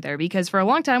engagement there, because for a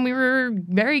long time we were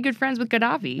very good friends with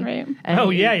Gaddafi. Right.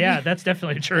 And yeah, that's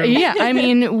definitely true. Yeah, I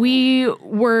mean, we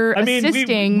were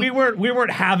assisting. We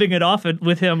weren't having it off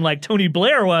with him like Tony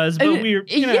Blair was, but we were,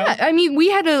 Yeah, I mean, we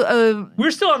had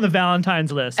we're still on the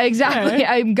Valentine's list. Exactly.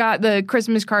 Yeah. I got the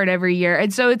Christmas card every year.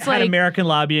 And so it's like American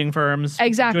lobbying firms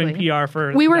doing PR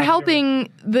for... We were helping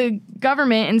the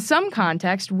government in some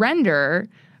context render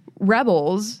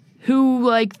rebels who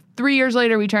like 3 years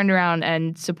later we turned around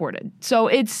and supported. So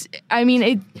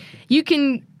you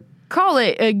can call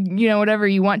it whatever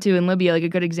you want to in Libya, like a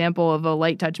good example of a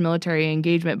light touch military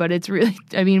engagement, but it's really,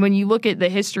 I mean, when you look at the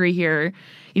history here,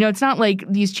 it's not like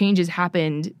these changes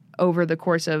happened over the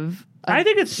course of I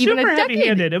think it's super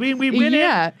heavy-handed. I mean, we went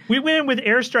in with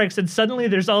airstrikes, and suddenly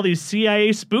there's all these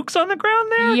CIA spooks on the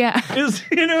ground there. Yeah,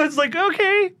 it's like,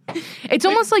 okay, it's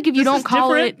almost like if you don't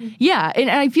call it, and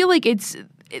I feel like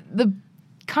the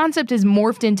concept is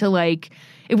morphed into like,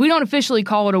 if we don't officially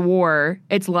call it a war,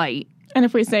 it's light. And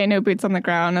if we say no boots on the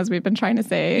ground, as we've been trying to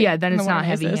say, then it's not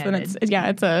heavy-handed. Then it's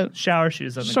a shower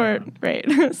shoes on the ground. Right,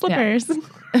 slippers.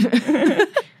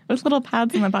 Those little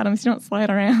pads on the bottom so you don't slide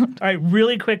around. All right,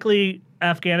 really quickly,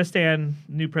 Afghanistan,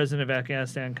 new president of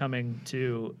Afghanistan coming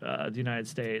to the United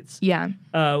States. Yeah.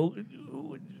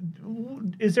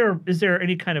 Is there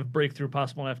any kind of breakthrough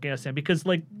possible in Afghanistan? Because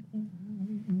like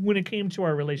when it came to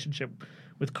our relationship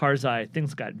with Karzai,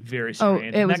 things got very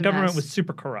strained. And that government was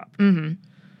super corrupt.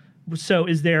 Mm-hmm. So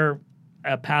is there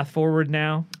a path forward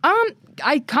now?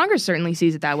 Congress certainly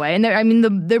sees it that way. And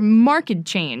the marked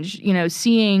change,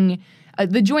 seeing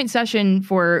the joint session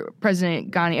for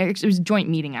President Ghani, it was a joint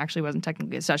meeting, actually, it wasn't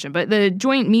technically a session, but the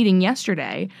joint meeting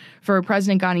yesterday for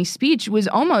President Ghani's speech was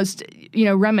almost,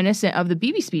 reminiscent of the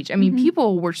Bibi speech. I mean,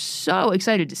 people were so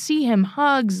excited to see him,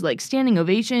 hugs, like standing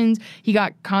ovations. He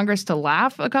got Congress to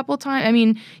laugh a couple times. I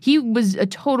mean, he was a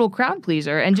total crowd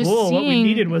pleaser. And just seeing... What we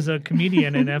needed was a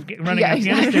comedian in running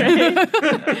Afghanistan.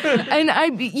 And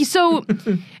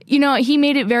he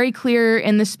made it very clear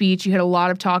in the speech. You had a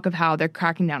lot of talk of how they're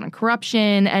cracking down on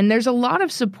corruption, and there's a lot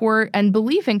of support and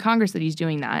belief in Congress that he's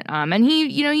doing that. And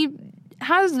he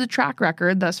has the track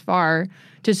record thus far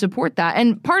to support that.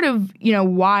 And part of,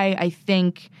 why I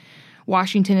think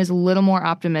Washington is a little more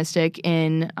optimistic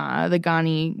in the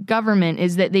Ghani government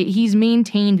is that he's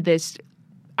maintained this,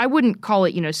 I wouldn't call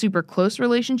it, super close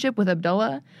relationship with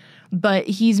Abdullah, but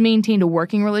he's maintained a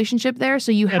working relationship there.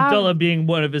 So you have Abdullah being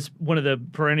one of the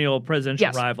perennial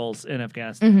presidential rivals in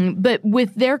Afghanistan. Mm-hmm. But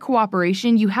with their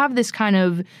cooperation, you have this kind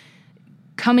of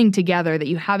coming together that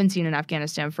you haven't seen in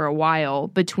Afghanistan for a while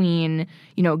between,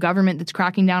 a government that's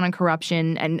cracking down on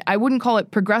corruption. And I wouldn't call it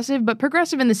progressive, but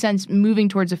progressive in the sense moving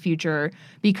towards a future,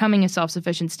 becoming a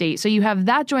self-sufficient state. So you have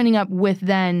that joining up with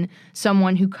then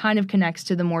someone who kind of connects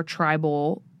to the more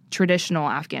tribal, traditional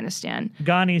Afghanistan.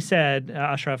 Ghani said,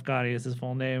 Ashraf Ghani is his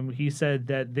full name, he said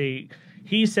that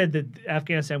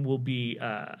Afghanistan will be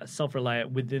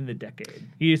self-reliant within the decade.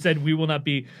 He said we will not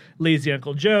be lazy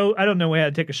Uncle Joe. I don't know how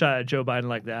to take a shot at Joe Biden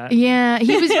like that. Yeah,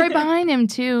 he was right behind him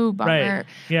too, Bummer. Right.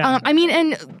 Yeah.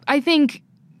 And I think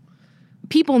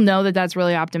people know that that's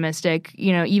really optimistic.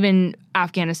 You know, even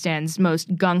Afghanistan's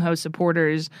most gung-ho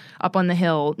supporters up on the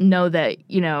Hill know that,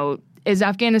 you know, is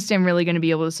Afghanistan really going to be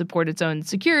able to support its own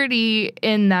security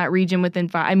in that region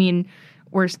within I mean,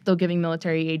 we're still giving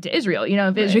military aid to Israel. You know,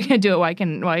 if Israel can't do it,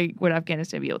 why would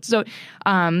Afghanistan be able to? So,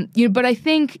 you know, but I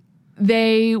think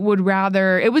they would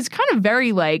rather, it was kind of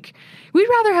very like, we'd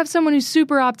rather have someone who's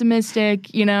super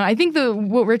optimistic. You know, I think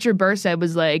what Richard Burr said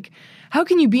was like, how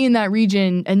can you be in that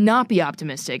region and not be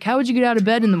optimistic? How would you get out of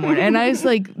bed in the morning? And I was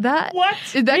like, that, What?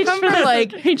 Did that come from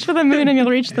like, Reach for the moon and you'll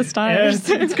reach the stars.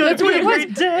 It's going to be a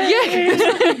great day.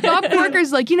 yeah, Bob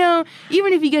Corker's like, you know,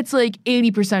 even if he gets like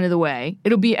 80% of the way,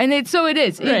 it'll be, and it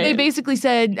is. Right. They basically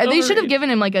said, they should have given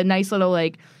him like a nice little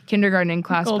like kindergarten in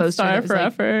class Gold poster. star that was for like,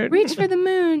 effort. Reach for the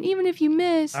moon, even if you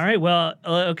miss. All right, well,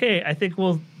 okay, I think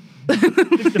we'll...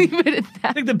 Leave it at I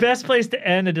that. think the best place to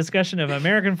end a discussion of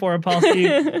American foreign policy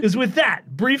is with that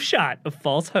brief shot of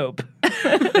false hope.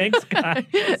 Thanks, guys.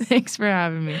 Thanks for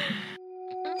having me.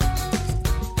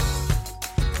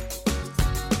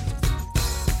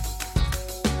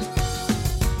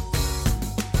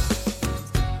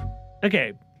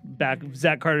 Okay, back.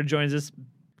 Zach Carter joins us.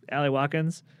 Allie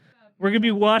Watkins. We're going to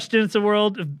be washed into the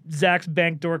world of Zach's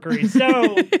bank dorkery. So,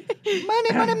 money,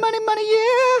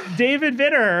 yeah. David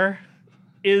Vitter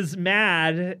is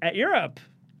mad at Europe.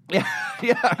 Yeah,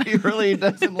 he really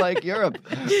doesn't like Europe.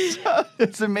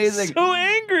 It's amazing. So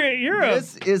angry at Europe.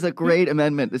 This is a great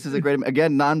amendment.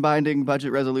 Again, non-binding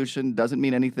budget resolution, doesn't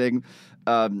mean anything.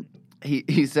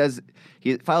 He says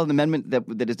he filed an amendment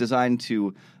that is designed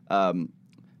to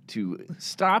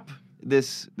stop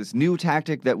this new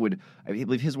tactic that would, I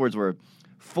believe his words were,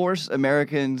 force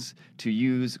Americans to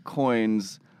use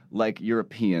coins like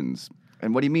Europeans.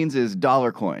 And what he means is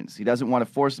dollar coins. He doesn't want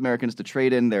to force Americans to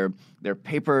trade in their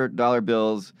paper dollar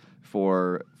bills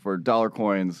for dollar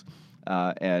coins,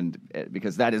 and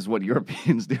because that is what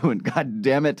Europeans do. And God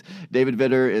damn it, David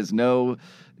Vitter is no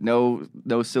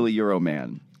silly Euro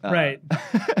man. Right.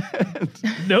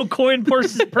 No coin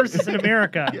purses in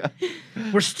America. Yeah.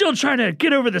 We're still trying to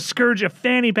get over the scourge of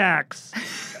fanny packs.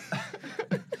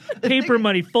 Paper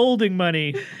money, folding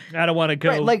money. I don't want to go.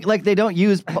 Right, like they don't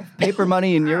use paper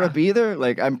money in Europe either.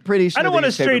 Like I'm pretty sure. I don't want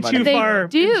to stray too They far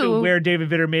do. into where David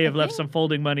Vitter may have left some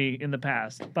folding money in the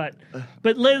past. But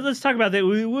let's talk about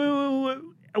that.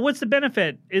 What's the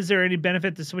benefit? Is there any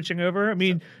benefit to switching over? I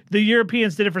mean, the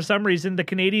Europeans did it for some reason. The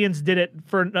Canadians did it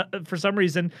for some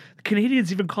reason. The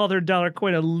Canadians even call their dollar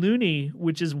coin a loonie,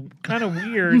 which is kind of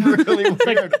weird. Really It's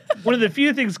weird. like one of the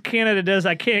few things Canada does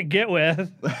I can't get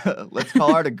with. Let's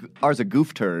call ours a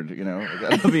goof turd. You know,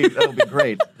 that'll be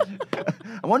great.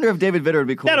 I wonder if David Vitter would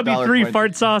be cool. That'll with be dollar 3 coins.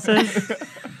 fart sauces.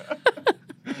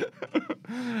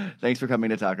 Thanks for coming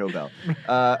to Taco Bell.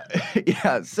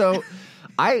 Yeah, so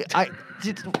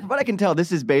from what I can tell,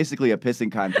 this is basically a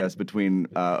pissing contest between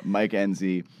Mike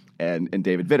Enzi and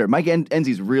David Vitter. Mike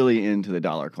Enzi's really into the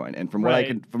dollar coin, and from what I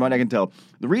can tell,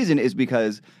 the reason is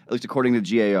because, at least according to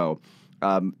GAO,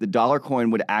 the dollar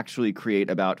coin would actually create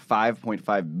about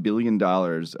 $5.5 billion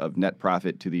of net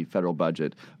profit to the federal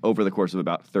budget over the course of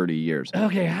about 30 years.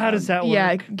 Okay, how does that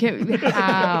work? Yeah.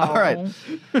 How? All right.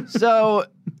 So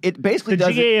it basically The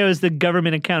does it. GAO is the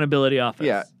Government Accountability Office.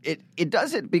 Yeah, it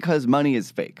does it because money is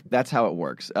fake. That's how it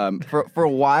works. For a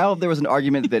while, there was an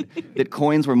argument that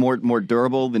coins were more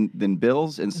durable than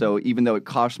bills, and so even though it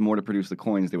costs more to produce the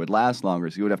coins, they would last longer.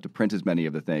 So you would have to print as many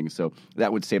of the things. So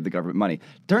that would save the government money.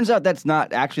 Turns out that's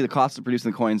not actually the cost of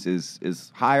producing the coins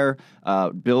is higher.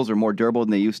 Bills are more durable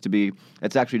than they used to be.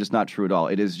 It's actually just not true at all.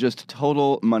 It is just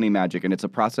total money magic, and it's a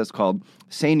process called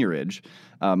seigniorage,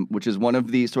 which is one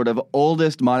of the sort of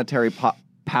oldest monetary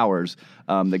powers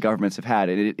that governments have had.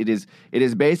 It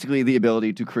is basically the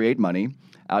ability to create money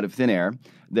out of thin air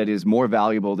that is more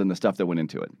valuable than the stuff that went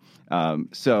into it.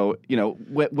 So, you know,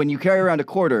 when you carry around a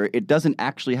quarter, it doesn't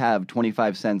actually have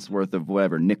 25 cents worth of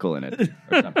whatever nickel in it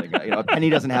or something. You know, a penny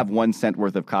doesn't have 1 cent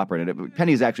worth of copper in it.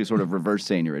 Pennies actually sort of reverse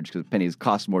seigniorage because pennies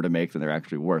cost more to make than they're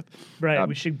actually worth. Right,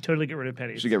 we should totally get rid of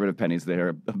pennies. We should get rid of pennies. They're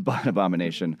an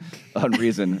abomination on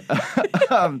reason.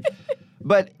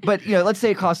 But you know, let's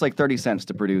say it costs like 30 cents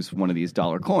to produce one of these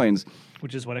dollar coins.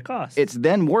 Which is what it costs. It's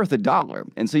then worth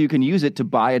 $1. And so you can use it to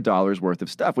buy $1's worth of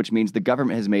stuff, which means the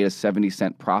government has made a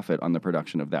 70-cent profit on the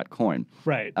production of that coin.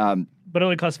 Right. But it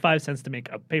only costs 5 cents to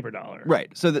make a paper dollar.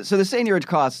 Right. So the seigniorage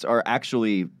costs are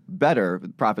actually better.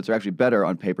 Profits are actually better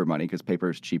on paper money because paper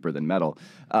is cheaper than metal.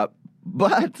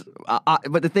 But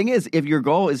the thing is, if your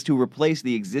goal is to replace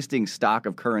the existing stock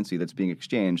of currency that's being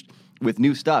exchanged with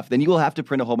new stuff, then you will have to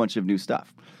print a whole bunch of new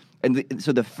stuff. And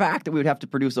so the fact that we would have to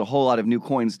produce a whole lot of new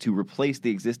coins to replace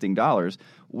the existing dollars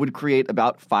would create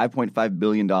about $5.5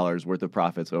 billion worth of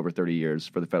profits over 30 years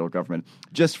for the federal government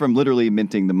just from literally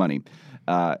minting the money.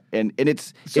 And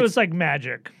it's like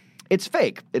magic. It's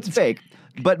fake. It's fake.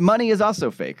 But money is also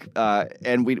fake,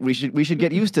 and we should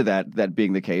get used to that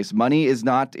being the case. Money is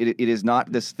not it is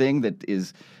not this thing that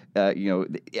is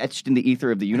etched in the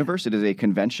ether of the universe. It is a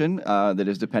convention that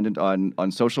is dependent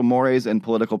on social mores and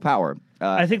political power.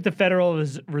 I think the Federal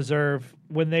Reserve,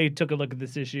 when they took a look at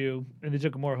this issue and they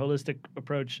took a more holistic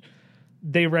approach,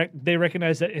 they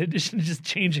recognized that in addition to just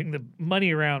changing the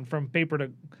money around from paper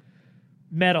to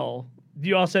metal,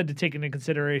 you also had to take into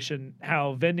consideration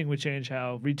how vending would change,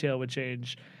 how retail would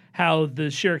change, how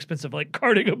the sheer expense of like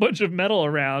carting a bunch of metal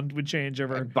around would change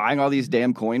over buying all these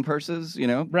damn coin purses.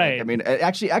 Right? Like, I mean, it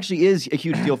actually is a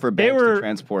huge deal for banks to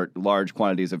transport large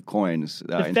quantities of coins.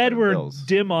 The Fed were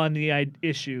dim on the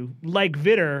issue, like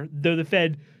Vitter, though the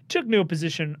Fed took no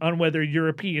position on whether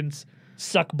Europeans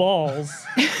suck balls.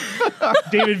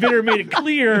 David Vitter made it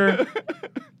clear.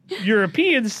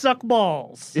 Europeans suck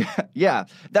balls. Yeah,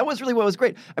 that was really what was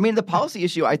great. I mean, the policy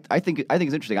issue, I think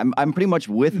is interesting. I'm pretty much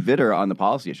with Vitter on the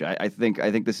policy issue. I think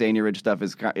the Sandy Ridge stuff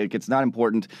it's not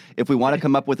important. If we want to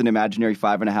come up with an imaginary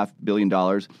 $5.5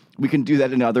 billion, we can do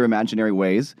that in other imaginary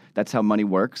ways. That's how money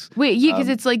works. Wait, yeah, because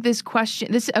it's like this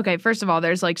question. Okay, first of all,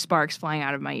 there's like sparks flying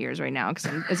out of my ears right now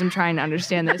as I'm trying to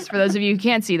understand this. For those of you who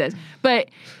can't see this, but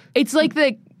it's like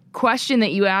the question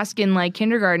that you ask in like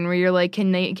kindergarten where you're like,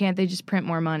 can't they just print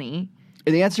more money?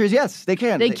 And the answer is yes, they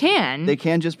can. They can. They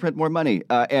can just print more money.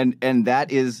 And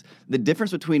that is the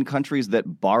difference between countries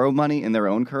that borrow money in their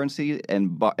own currency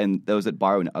and those that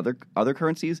borrow in other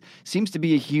currencies seems to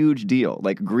be a huge deal.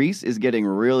 Like Greece is getting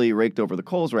really raked over the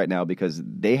coals right now because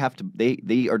they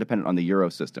are dependent on the euro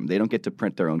system. They don't get to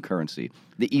print their own currency.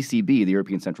 The ECB, the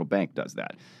European Central Bank, does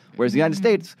that. Whereas the United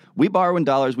States, we borrow in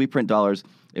dollars, we print dollars.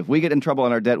 If we get in trouble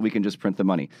on our debt, we can just print the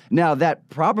money. Now, that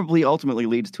probably ultimately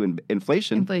leads to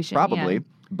inflation. Probably. Yeah.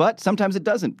 But sometimes it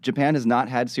doesn't. Japan has not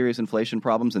had serious inflation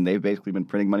problems, and they've basically been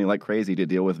printing money like crazy to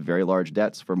deal with very large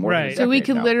debts for more than a decade. So we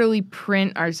could literally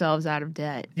print ourselves out of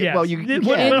debt. Yes. Well, in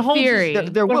theory.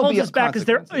 There will be us back is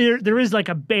there is like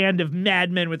a band of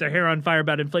madmen with their hair on fire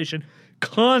about inflation,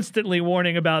 constantly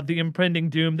warning about the impending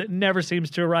doom that never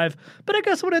seems to arrive. But I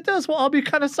guess when it does, we'll all be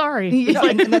kind of sorry.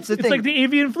 And that's the thing. It's like the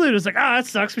avian flu. It's like, that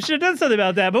sucks. We should have done something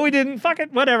about that, but we didn't. Fuck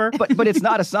it, whatever. But it's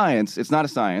not a science. It's not a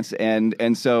science.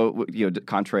 And so,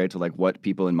 contrary to like what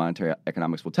people in monetary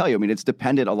economics will tell you, I mean, it's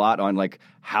dependent a lot on like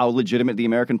how legitimate the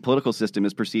American political system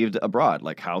is perceived abroad,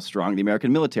 like how strong the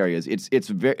American military is. It's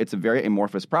a very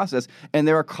amorphous process, and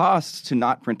there are costs to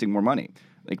not printing more money.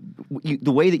 Like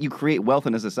the way that you create wealth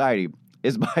in a society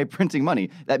is by printing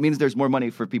money. That means there's more money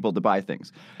for people to buy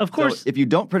things. Of course. So if you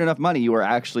don't print enough money, you are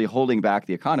actually holding back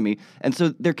the economy. And so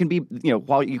there can be,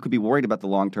 while you could be worried about the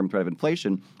long-term threat of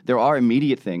inflation, there are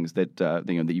immediate things that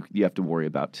that you have to worry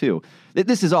about too.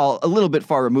 This is all a little bit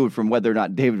far removed from whether or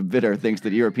not David Vitter thinks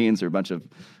that Europeans are a bunch of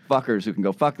fuckers who can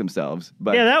go fuck themselves.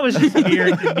 But yeah, that was just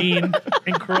weird and mean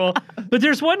and cruel. But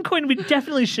there's one coin we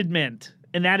definitely should mint.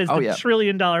 And that is the $1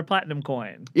 trillion platinum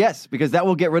coin. Yes, because that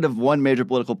will get rid of one major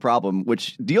political problem,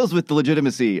 which deals with the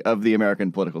legitimacy of the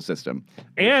American political system.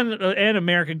 And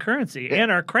American currency,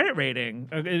 and our credit rating,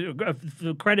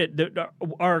 the credit that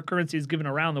our currency is given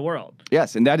around the world.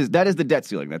 Yes, and that is the debt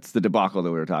ceiling. That's the debacle that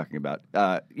we were talking about.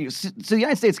 So the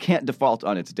United States can't default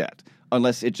on its debt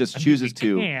unless it just chooses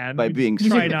to by being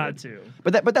try not to.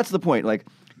 But that's the point. Like,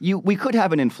 we could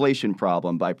have an inflation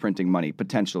problem by printing money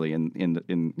potentially in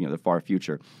the far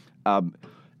future.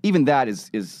 Even that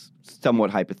is somewhat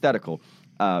hypothetical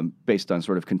based on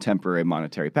sort of contemporary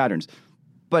monetary patterns.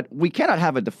 But we cannot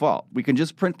have a default. We can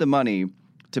just print the money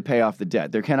to pay off the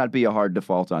debt. There cannot be a hard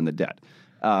default on the debt.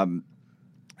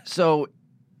 So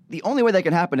the only way that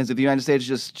can happen is if the United States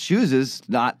just chooses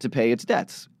not to pay its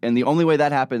debts. And the only way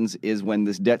that happens is when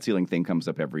this debt ceiling thing comes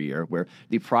up every year, where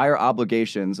the prior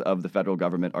obligations of the federal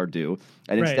government are due.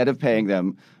 And instead of paying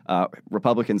them,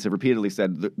 Republicans have repeatedly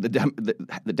said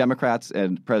the Democrats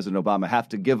and President Obama have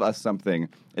to give us something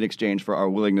in exchange for our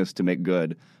willingness to make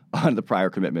good on the prior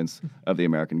commitments of the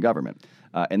American government.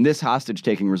 And this hostage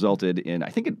taking resulted in, I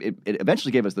think it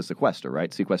eventually gave us the sequester,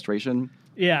 right? Sequestration?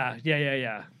 Yeah.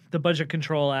 The Budget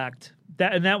Control Act.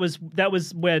 That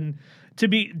was when, to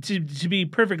be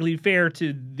perfectly fair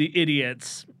to the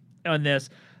idiots on this,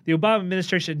 the Obama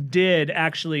administration did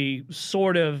actually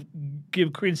sort of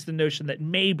give credence to the notion that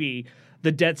maybe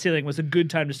the debt ceiling was a good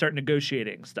time to start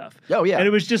negotiating stuff. Oh, yeah. And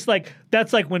it was just like,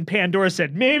 that's like when Pandora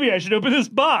said, maybe I should open this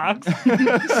box,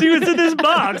 see what's in this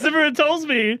box. Everyone tells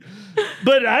me.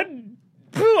 But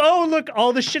oh, look,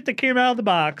 all the shit that came out of the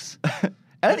box.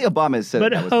 I think Obama has said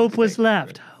But that hope was a mistake,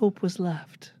 left. Hope was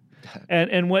left.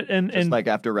 And Just like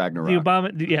after Ragnarok. the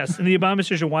Obama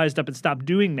administration wised up and stopped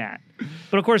doing that.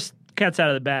 But of course, cat's out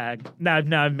of the bag. Now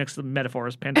I've mixed the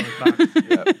metaphors. Pandora's box.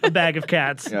 A bag of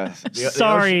cats. Yes.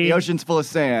 Sorry. The ocean's full of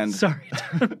sand. Sorry.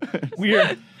 There's we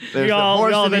the all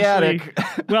horse in the attic.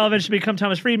 we all eventually become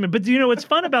Thomas Friedman. But do you know what's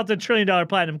fun about the $1 trillion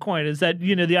platinum coin is that,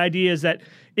 the idea is that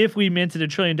if we minted a $1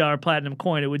 trillion platinum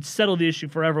coin, it would settle the issue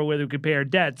forever whether we could pay our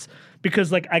debts.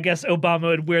 Because, I guess Obama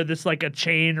would wear this, a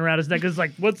chain around his neck. It's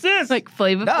like, what's this? Like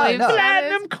Flavor No, Flav no.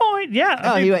 platinum coin. Yeah.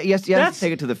 No, he has to that's-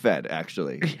 take it to the Fed,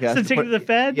 actually. He has to take it to the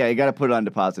Fed? Yeah, you got to put it on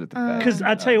deposit at the Fed. Because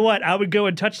I'll tell you what, I would go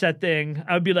and touch that thing.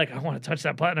 I would be like, I want to touch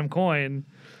that platinum coin.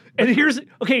 And here's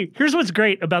what's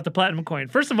great about the platinum coin.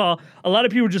 First of all, a lot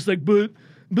of people are just like, but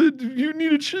you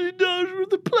need $1 trillion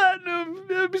worth of platinum.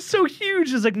 That'd be so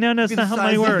huge. It's like, no, it's not how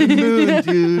money works. Moon,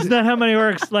 dude. It's not how money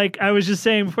works. Like I was just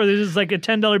saying before, there's just a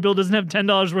 $10 bill doesn't have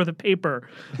 $10 worth of paper.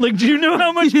 Like, do you know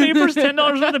how much paper is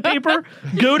 $10 worth of paper?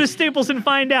 Go to Staples and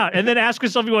find out, and then ask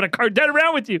yourself if you want to cart that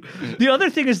around with you. The other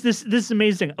thing is this is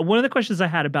amazing. One of the questions I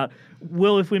had about,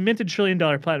 if we minted $1 trillion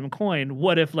platinum coin,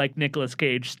 what if Nicolas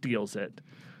Cage steals it?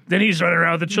 Then he's running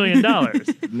around with $1 trillion.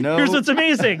 No. Here's what's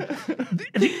amazing.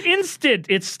 The instant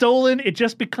it's stolen, it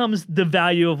just becomes the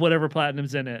value of whatever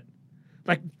platinum's in it.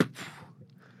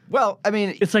 Well, I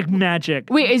mean, It's like magic.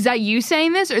 Wait, is that you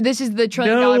saying this, or this is the $1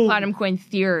 trillion No. platinum coin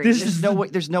theory? There's no way.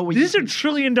 There's no way. These are $1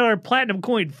 trillion platinum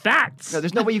coin facts. No,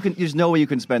 there's no way you can. There's no way you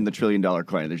can spend the $1 trillion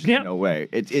coin. There's just Yep. no way.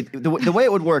 The way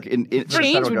it would work in for the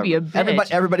Change federal would be a government,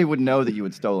 bitch. everybody would know that you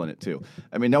had stolen it too.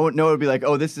 I mean, no one would be like,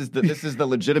 oh, this is the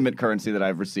legitimate currency that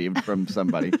I've received from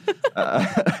somebody.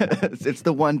 It's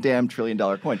the one damn $1 trillion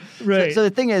coin. Right. So the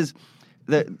thing is.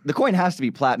 The coin has to be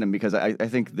platinum because I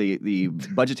think the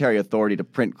budgetary authority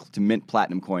to mint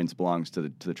platinum coins belongs to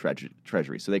the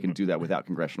Treasury, so they can do that without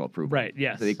congressional approval. Right,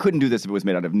 yes. So they couldn't do this if it was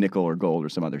made out of nickel or gold or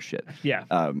some other shit. Yeah.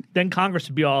 Then Congress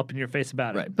would be all up in your face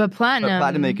about it. Right. But platinum. But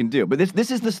platinum they can do. But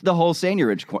this is the whole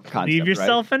seigniorage concept. Leave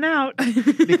yourself an out.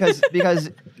 Because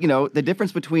the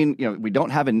difference between we don't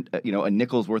have a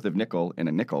nickel's worth of nickel in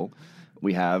a nickel.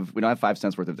 We don't have 5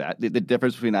 cents worth of that. The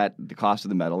difference between that, the cost of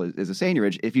the metal, is a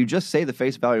seigniorage. If you just say the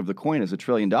face value of the coin is $1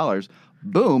 trillion,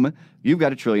 boom, you've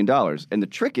got $1 trillion. And the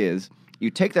trick is, you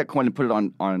take that coin and put it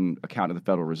on account of the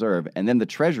Federal Reserve, and then the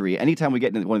Treasury, anytime we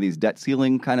get into one of these debt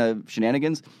ceiling kind of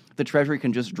shenanigans, the Treasury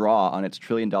can just draw on its $1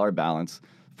 trillion balance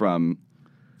from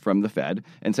the Fed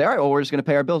and say, all right, well, we're just going to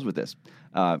pay our bills with this.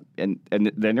 And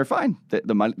then you're fine.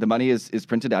 The money is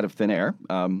printed out of thin air.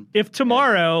 If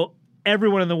tomorrow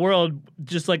everyone in the world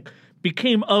just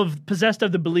became possessed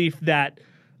of the belief that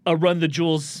a Run the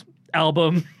Jewels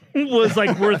album was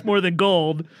worth more than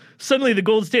gold, suddenly the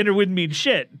gold standard wouldn't mean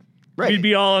shit. Right. We'd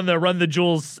be all on the Run the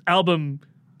Jewels album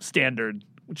standard,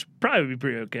 which probably would be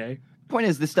pretty okay. Point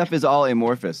is, this stuff is all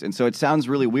amorphous, and so it sounds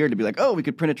really weird to be like, oh, we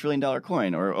could print $1 trillion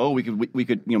coin, or oh, we could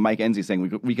Mike Enzi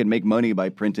saying we could make money by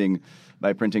printing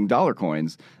dollar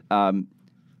coins.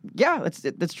 Yeah,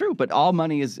 that's true. But all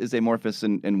money is amorphous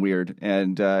and weird,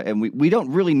 and we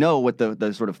don't really know what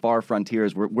the sort of far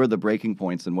frontiers where the breaking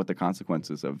points and what the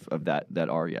consequences of that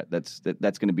are yet. That's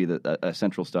going to be a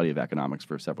central study of economics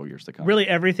for several years to come. Really,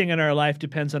 everything in our life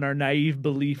depends on our naive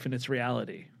belief in its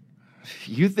reality.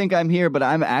 You think I'm here, but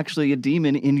I'm actually a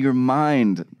demon in your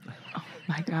mind. Oh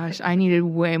my gosh, I needed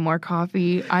way more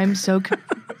coffee. I'm so.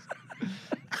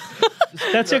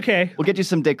 That's okay. We'll get you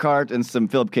some Descartes and some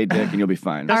Philip K. Dick, and you'll be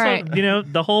fine. All right.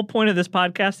 The whole point of this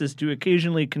podcast is to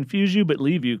occasionally confuse you, but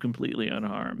leave you completely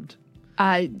unharmed.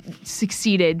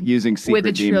 Succeeded Using secret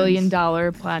with $1 trillion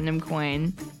demons. platinum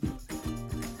coin.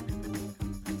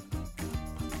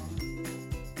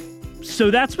 So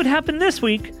that's what happened this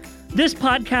week. This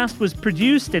podcast was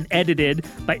produced and edited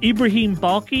by Ibrahim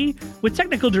Balki, with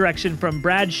technical direction from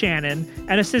Brad Shannon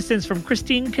and assistance from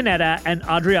Christine Canetta and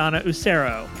Adriana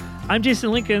Ucero. I'm Jason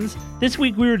Linkins. This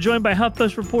week we were joined by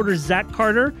HuffPost reporters Zach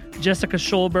Carter, Jessica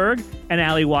Schulberg, and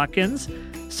Allie Watkins.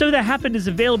 So That Happened is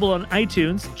available on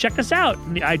iTunes. Check us out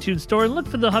in the iTunes store and look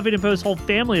for the Huffington Post whole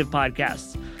family of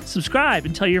podcasts. Subscribe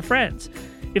and tell your friends.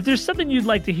 If there's something you'd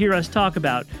like to hear us talk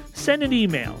about, send an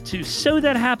email to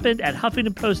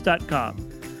sothathappened@huffingtonpost.com.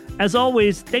 As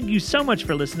always, thank you so much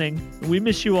for listening, and we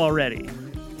miss you already.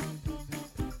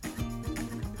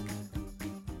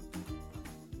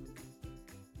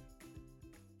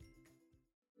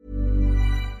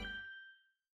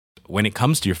 When it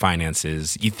comes to your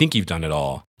finances, you think you've done it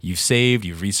all. You've saved,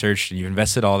 you've researched, and you've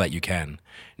invested all that you can.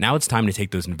 Now it's time to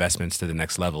take those investments to the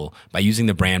next level by using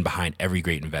the brand behind every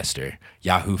great investor,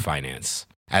 Yahoo Finance.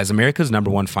 As America's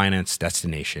 #1 finance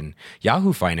destination,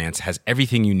 Yahoo Finance has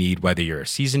everything you need, whether you're a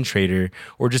seasoned trader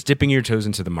or just dipping your toes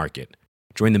into the market.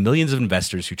 Join the millions of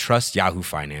investors who trust Yahoo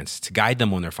Finance to guide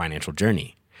them on their financial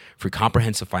journey. For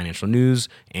comprehensive financial news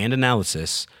and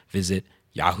analysis, visit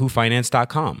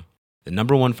yahoofinance.com, the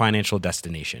 #1 financial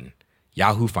destination,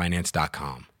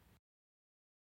 yahoofinance.com.